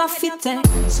down to my feet. And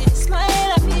she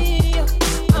smile at me, I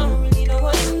don't really know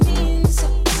what it means.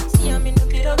 See, I'm in a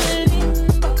bit of a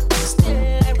limbo.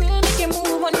 Still, I will make a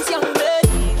move on this young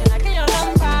lady. Can I get your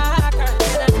number, girl?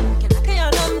 Can I get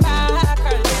your number,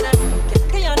 girl? Can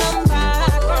I get your number,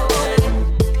 girl?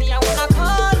 Me, I wanna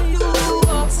call you.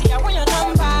 See, I want your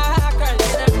number, girl.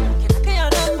 Can I get your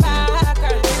number,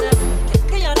 girl? Can I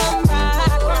get your number,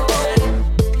 girl?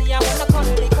 Me, I wanna call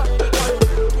you.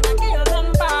 Can I get your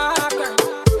number, girl?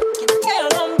 Can I get your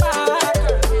number, girl?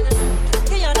 Can I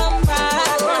get your number,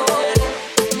 girl?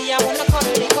 Me, I wanna call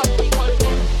you.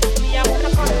 Me, I wanna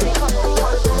call you.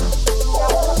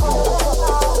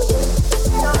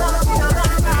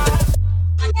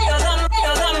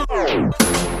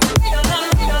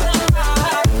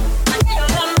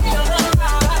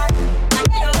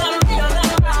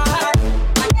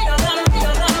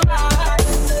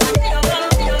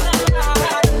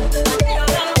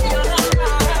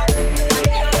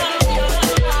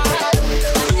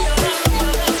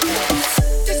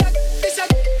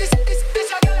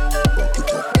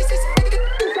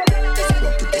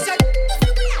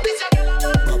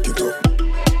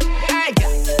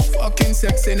 Fucking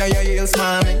sexy now your heels,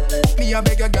 mommy. Me a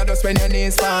beg you, God, just when your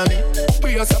knees for me.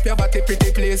 Brace up your body,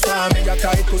 pretty please for me. Your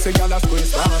tight pussy, girl, a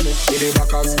squeeze for me. Give the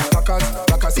backers, backers,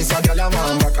 backers is a girl a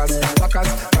man. Backers, backers,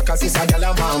 backers is a girl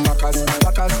a man. Backers,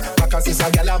 backers, backers is a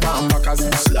girl a man. Backers,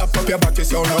 slap up your body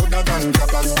so louder than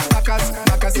crackers. Backers,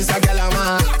 backers is a girl a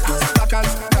man. Backers,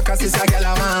 backers is a girl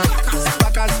a man.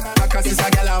 Backers, backers is a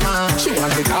girl a man. She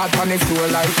want it hard on the floor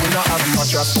like we not have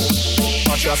mattress,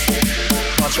 mattress,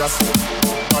 mattress,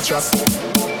 mattress,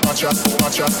 mattress,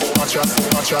 mattress, mattress,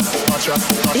 mattress, mattress.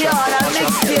 Yo, that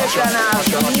mixtape now,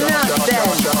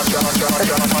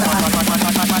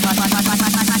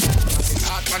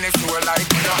 hard on the floor like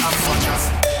we not have mattress.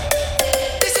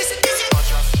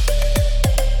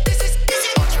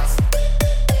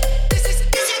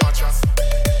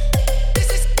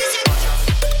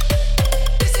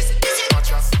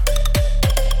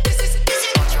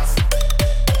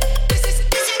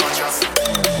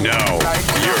 Now,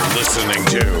 you're listening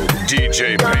to DJ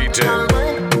Payton.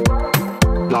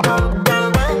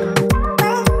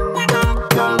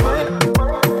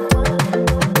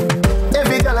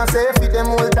 Every girl I say fit them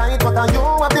all tight, but you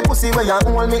have the pussy where you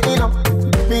hold me in up.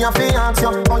 Me a fi ask you,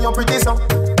 how you pretty so?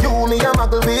 You me a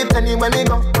muggle with anywhere me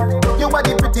go. You are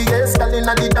the prettiest girl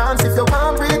inna the dance. If you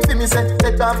want breathe for me, say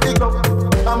take off the glove.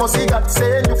 I must see God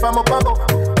send you from up above.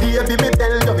 Baby, me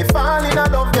tell you me fall in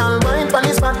love. Girl, mind pon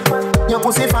this fat, your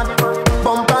pussy fat,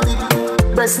 bumper big,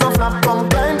 breast no flap, come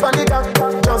climb pon the cock,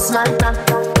 just like that.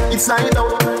 It's slide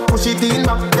out, push it in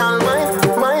back, girl, mind,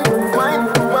 mind, mind,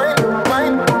 mind,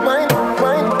 mind, mind,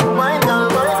 mind, mind, girl,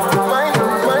 mind, mind,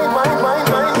 mind, mind,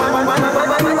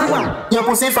 mind, mind, your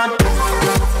pussy fat.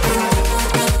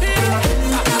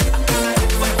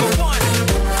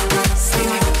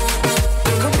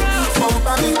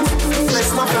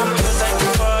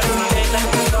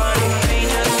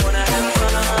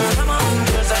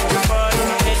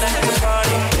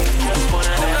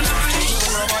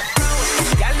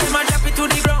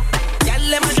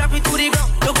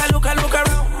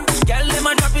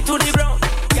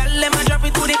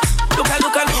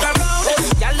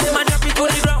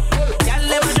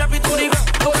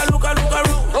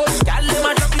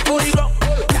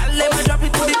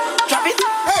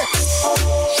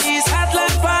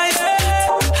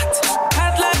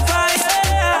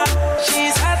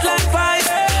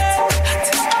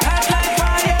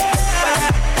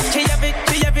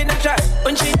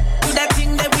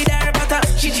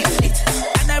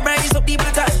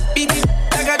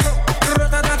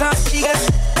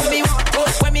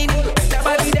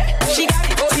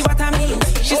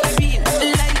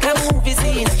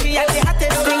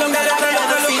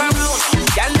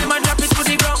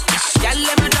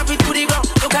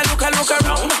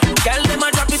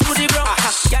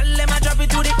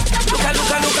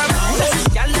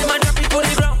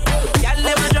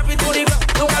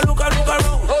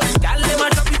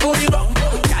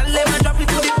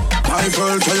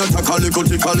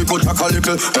 little, tick a little, tack a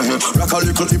little. Rock a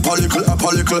little, tip a little, up a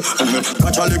little.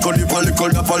 Catch a little, dip a little,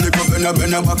 dap a little.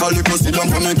 Bend your back a little, sit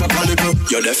down and make up a little.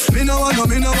 You left. Me no want no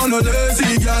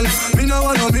lazy girl. Me no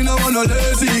want no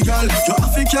lazy girl. You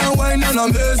African wine and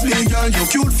amaze me, girl. Your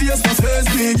cute face no face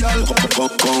me, girl.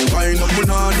 Come wine up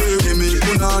punani, give me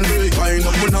punani. Wine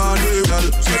up punani, girl.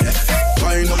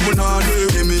 Wine up punani,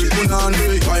 give me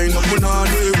punani. Wine up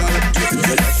punani, girl.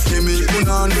 Give me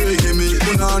punani, give me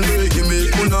punani, give me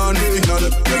punani, girl.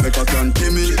 Rebecca can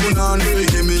give me punani,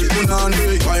 give me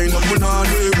punani. Wine up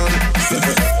punani, girl.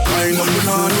 Wine up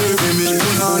punani, give me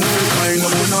punani. Wine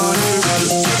up punani, girl.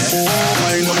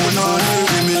 Wine up punani,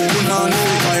 give me punani.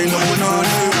 Wine up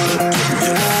punani, girl.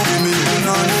 Give me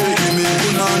punani, give me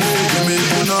punani, give me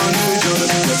punani, girl.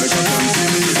 Rebecca can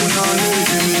give me punani,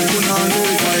 give me punani.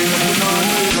 Wine up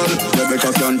punani, girl.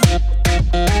 Rebecca can.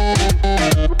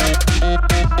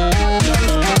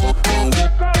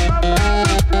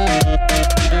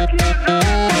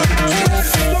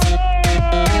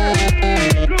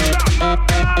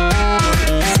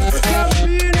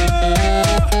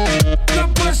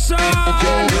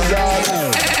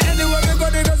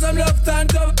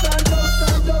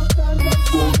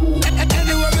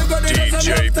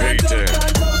 DJ Payton.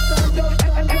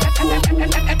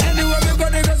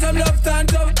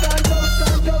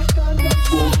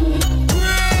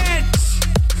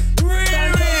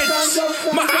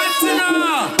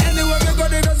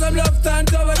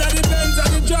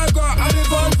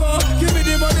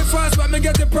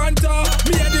 Get the pronto.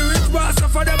 Me and the rich boss, so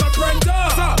for them a pronto.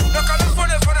 So, look at the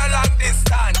funny for the long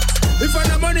distance. If I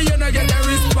no money, you no get the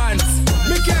response.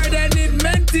 Me care they need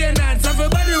maintenance.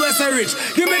 Everybody was a rich.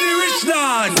 Give me the rich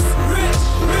dance. Rich,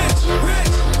 rich, rich,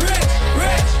 rich,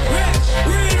 rich, rich,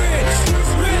 rich, rich,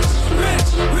 rich,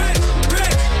 rich,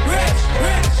 rich, rich,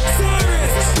 rich, so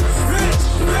rich, rich,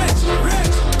 rich,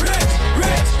 rich, rich,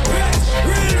 rich, rich,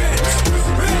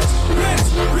 rich, rich,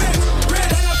 rich, rich,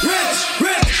 rich.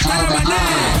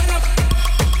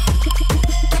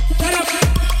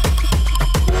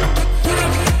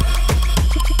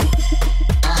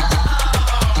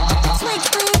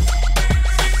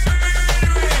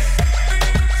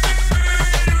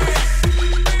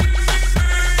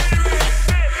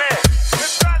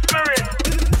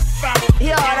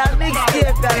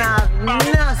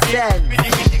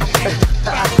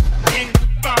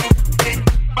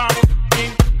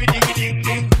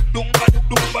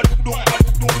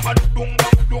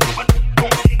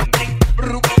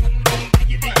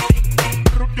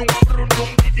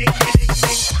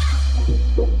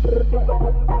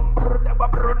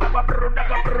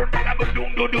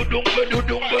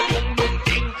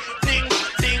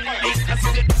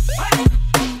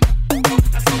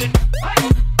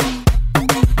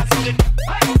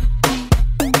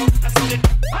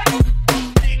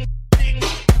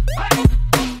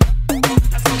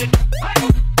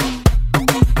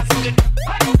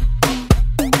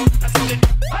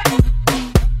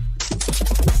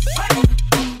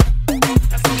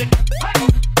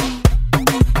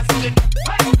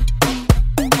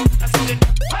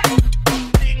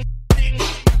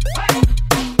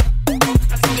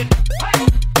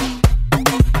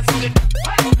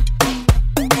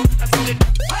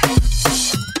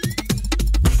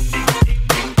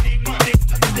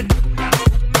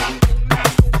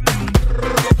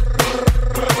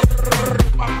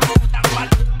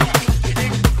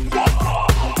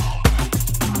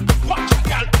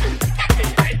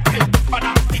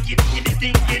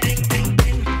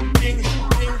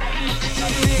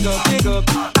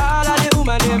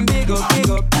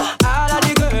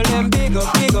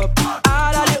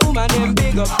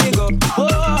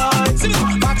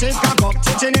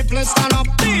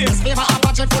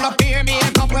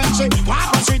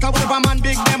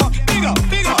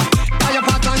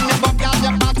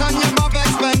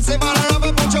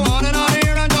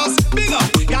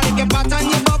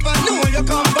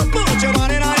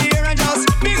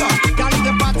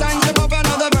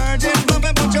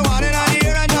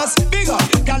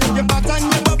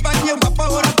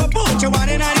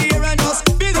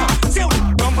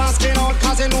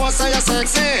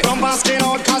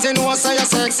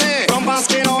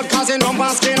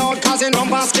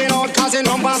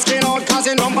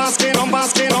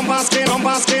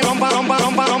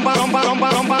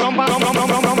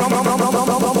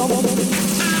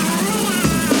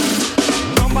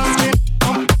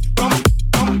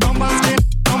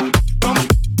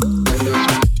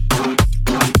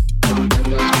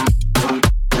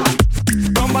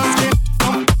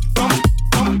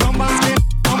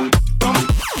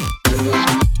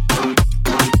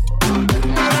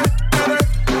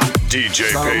 DJ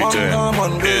DJ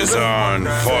Payton is on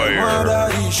fire.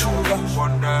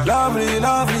 Lovely,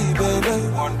 lovely, baby.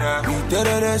 We did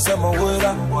it, some with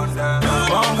her.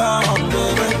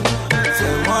 Baby.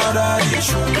 Say, mother, you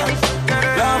sugar.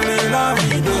 Lovely,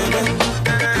 lovely, baby.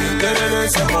 We did it,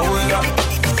 some with her.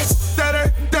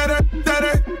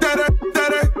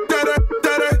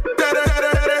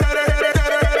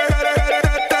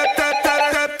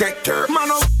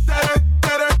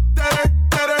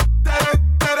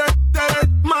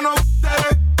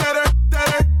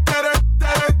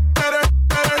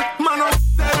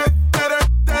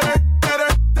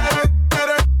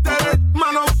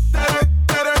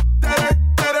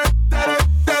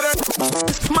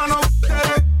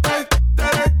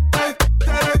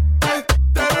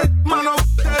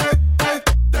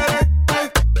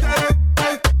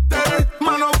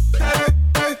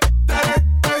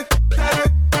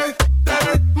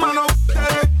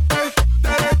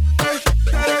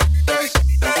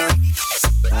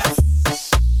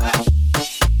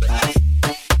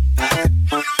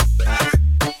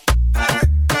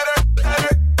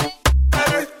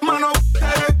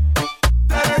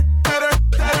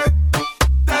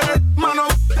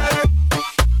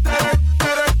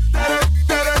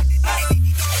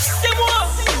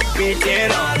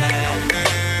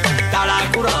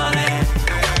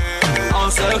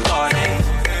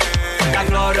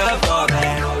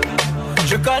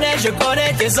 Je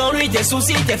connais tes ennuis, tes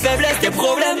soucis, tes faiblesses, tes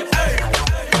problèmes.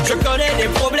 Je connais des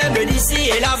problèmes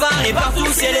d'ici et là-bas et partout,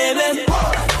 c'est les mêmes.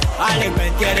 Allez,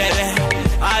 ben,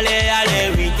 allez,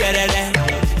 oui, allez, ben,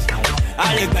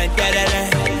 allez,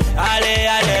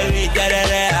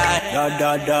 oui,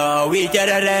 da, oui,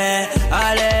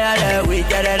 allez, oui,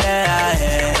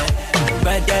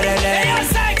 ben,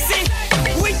 sexy,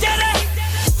 oui,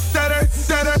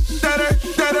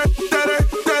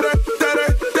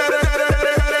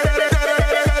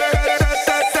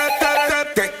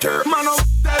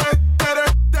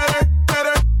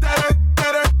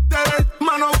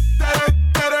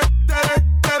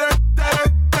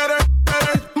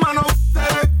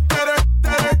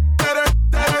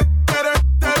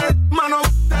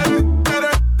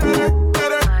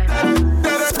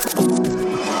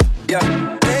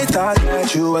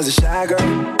 you was a shy girl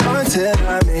until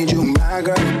I made you my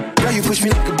girl. Girl, you pushed me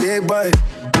like a big boy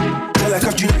till I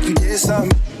cuffed you like you did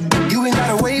something. You ain't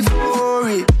gotta wait for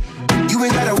it. You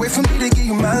ain't gotta wait for me to give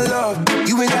you my love.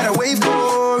 You ain't gotta wait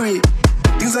for it.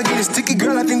 Things are getting sticky,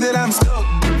 girl, I think that I'm stuck.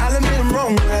 I'll admit I'm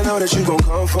wrong, but I know that you gon'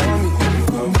 come for me.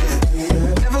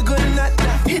 Never gonna not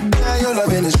hit down your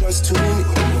loving is just to me.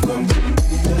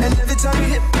 And every time you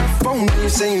hit my phone, you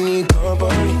say you need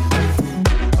company.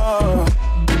 Oh,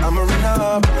 I'ma run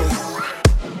up on you.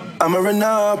 I'ma run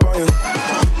up on you.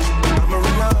 I'ma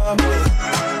run up on you.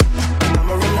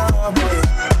 I'ma run up on you.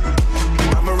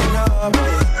 I'ma run up on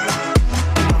you.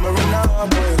 I'ma run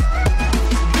up on you.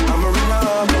 I'ma run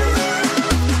up on you.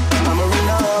 I'ma run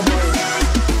up on you.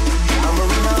 I'ma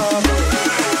run up on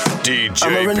you. DJ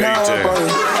Payton.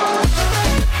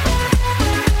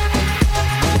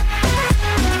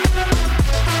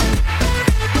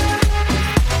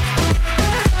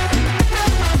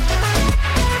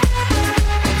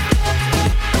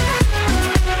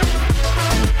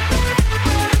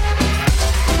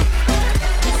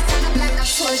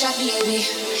 Baby,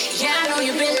 yeah, I know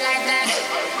you been like that.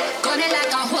 Gonna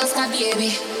like a horse, baby.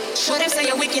 Show them say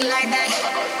you're wicked like that.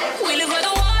 We live where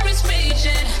the war is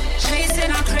raging,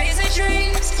 chasing our crazy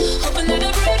dreams, hoping that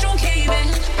the bridge won't cave in.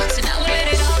 So now we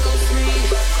let it all go free.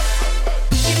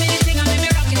 Give me the thing, I make me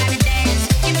rockin' like a dance.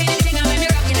 Give me the thing, I make me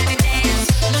rockin' like a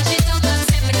dance. No shit don't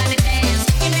concept me like a dance.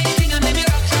 Give me the thing, I make me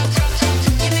rock.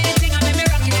 Give me the thing, I make me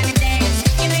rockin' like a dance.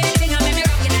 Give me the thing, I make me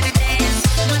rockin' like a dance.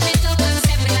 No shit don't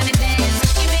concept me like a dance.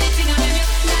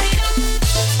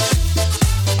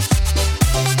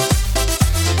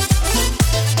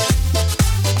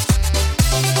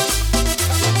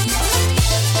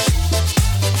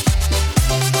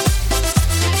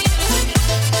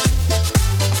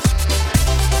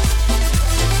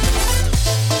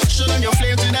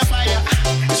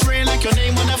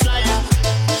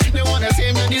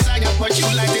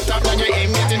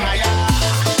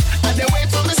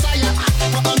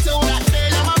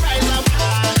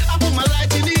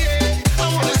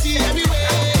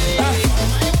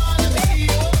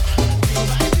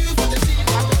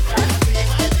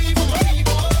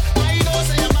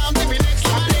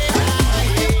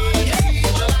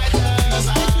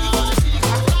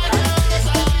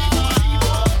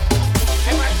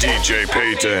 DJ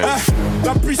Payton.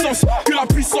 La puissance, que la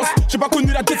puissance. J'ai pas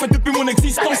connu la défaite depuis mon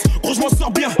existence. Gros, je m'en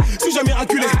sors bien, si jamais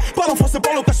raculé. Parle en français,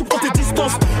 parle au caché, prends tes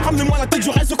distances. Ramenez-moi la tête, je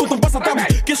reste quand on passe à table.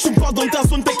 Qu'est-ce que je parle dans ta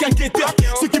zone, t'es qu'un guetteur.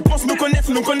 Ceux qui pensent me connaissent,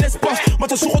 ne connaissent pas. Moi,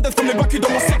 t'as toujours d'être comme les bacs dans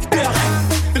mon secteur.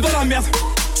 T'es dans la merde.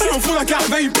 Je suis au fond d'un car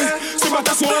VIP, ces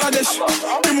bâtards sont à la dèche.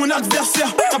 T'es mon adversaire,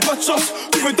 t'as pas de chance.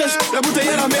 Tu veux tèche, la bouteille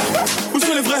à la mer. Où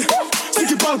sont les vrais? Ceux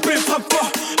qui parlent paix, frappe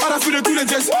pas. À la fin de tous les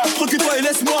jazz. Recule-toi et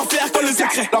laisse-moi faire comme le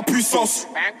secret. La puissance.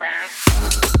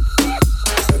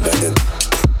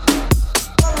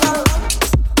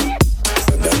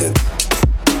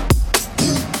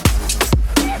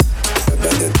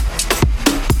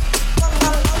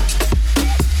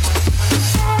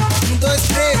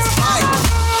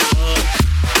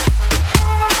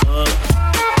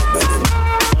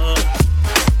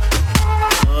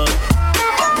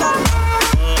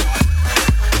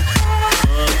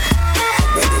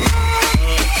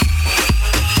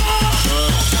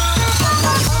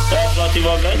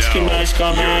 Que mexe com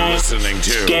a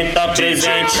mente. Quem tá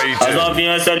presente, as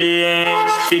novinhas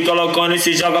salientes. Fica loucona e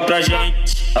se joga pra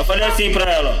gente. Eu falei assim pra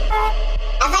ela.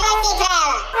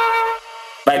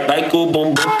 Vai com o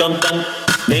bumbum tam tam.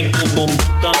 Vem com o bumbum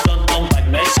tam tam tam. Vai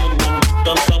mexe o bumbum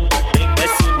tam tam. Vem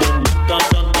mexe o bumbum tam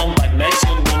tam tam. Vai mexe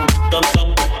o bumbum tam tam.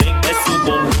 Vem mexe o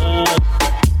bumbum.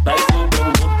 Vai com o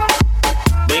bumbum.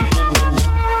 Vem com o bumbum.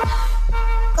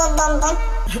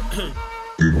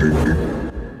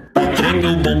 Bring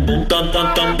o bumbum tam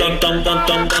tam tam tam tam tam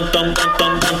tam tam tam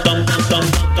tam tam tam tam.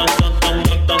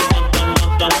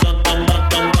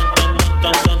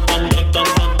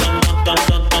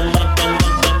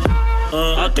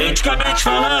 Autenticamente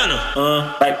falando,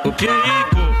 vai pro perigo,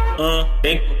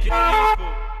 vem pro perigo.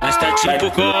 Mas tá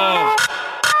tipo com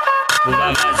o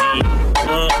vavazinho.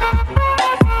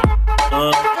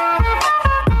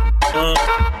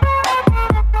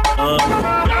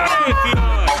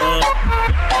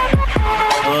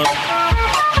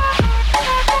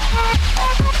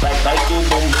 Vai com o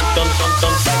bumbum tam tam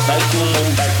tam. Vai com o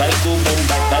bumbum, vai com o bumbum,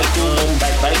 vai com o bumbum,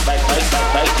 vai com o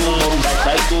bumbum, vai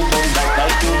com o bumbum, vai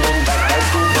com o bumbum, vai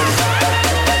com o bumbum.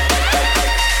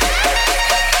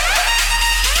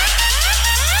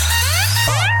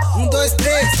 1, 2,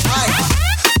 3, vai!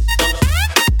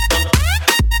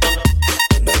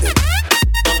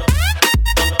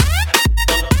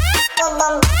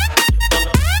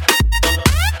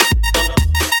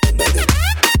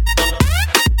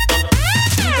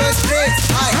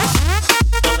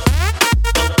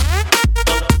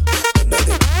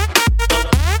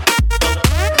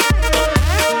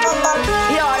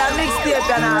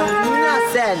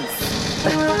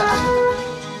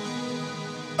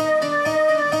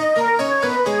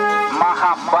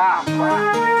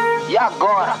 E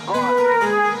agora?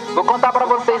 Vou contar pra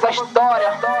vocês a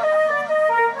história.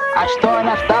 A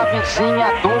história da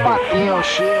vizinha do Mateus.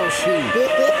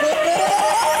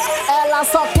 Ela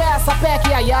só quer sapeque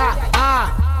iaiá,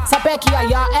 sapeque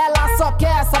iaiá. Ela só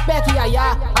quer sapeque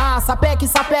iaiá, sapeque,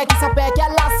 sapeque, sapeque.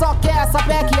 Ela só quer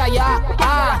sapeque iaiá,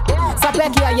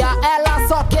 sapeque iaiá. Ela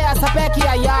só quer sapeque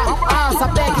iaiá,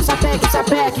 sapeque, sapeque,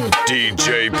 sapeque.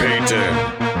 DJ Payton.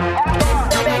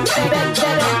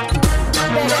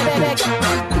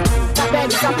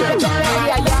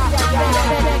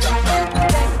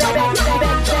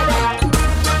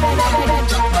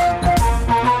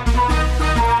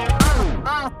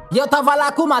 E eu tava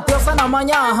lá com o Mateus na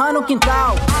manhã, no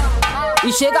quintal.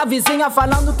 E chega a vizinha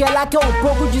falando que ela quer um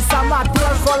pouco de sal.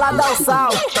 Mateus foi lá dar o sal.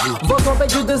 Voltou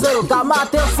pedido zero cal.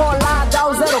 Mateus foi lá dar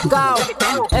o zero cal.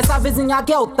 Essa vizinha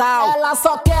quer o tal. Ela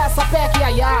só quer sapeque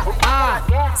iaiá,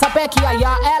 sapeque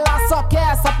iaiá. Ela só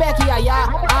quer sapeque iaiá,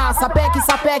 sapeque,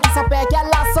 sapeque, sapeque.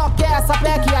 Ela só quer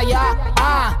sapeque iaiá,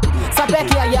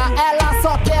 sapeque iaiá. Ela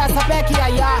só quer sapeque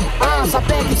iaiá,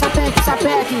 sapeque, sapeque,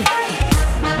 sapeque.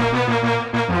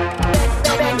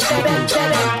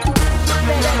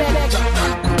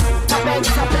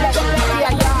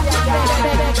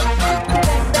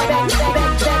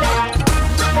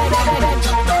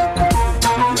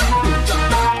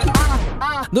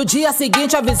 No dia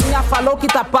seguinte a vizinha falou que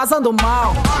tá passando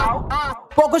mal.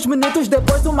 Poucos minutos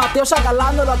depois o Mateus chega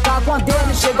lá no local. Quando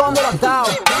ele chegou no local,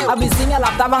 a vizinha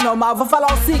ela tava normal. Vou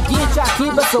falar o seguinte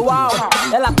aqui, pessoal.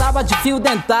 Ela tava de fio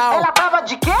dental. Ela tava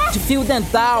de quê? De fio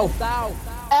dental.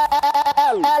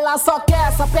 Ela só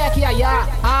quer sapeque iaiá,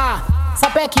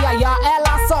 sapeque iaiá.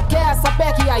 Ela só quer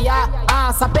sapeque iaiá,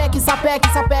 sapeque, sapeque,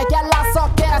 sapeque. Ela só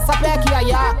quer sapeque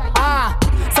iaiá,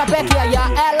 sapeque iaiá.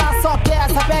 Ela só quer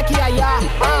sapeque iaiá,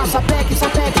 sapeque,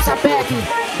 sapeque, sapeque.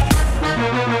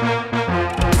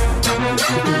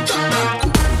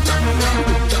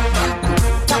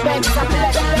 Sapeque,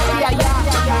 sapeque, iaiá.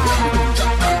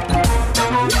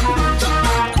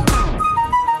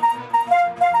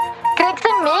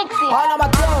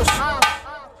 Mateus.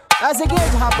 É o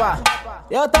seguinte, rapaz.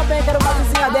 Eu também quero uma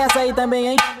vizinha dessa aí também,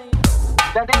 hein?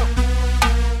 Entendeu?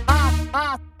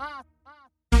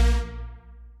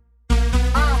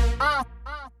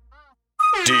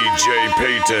 DJ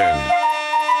Payton.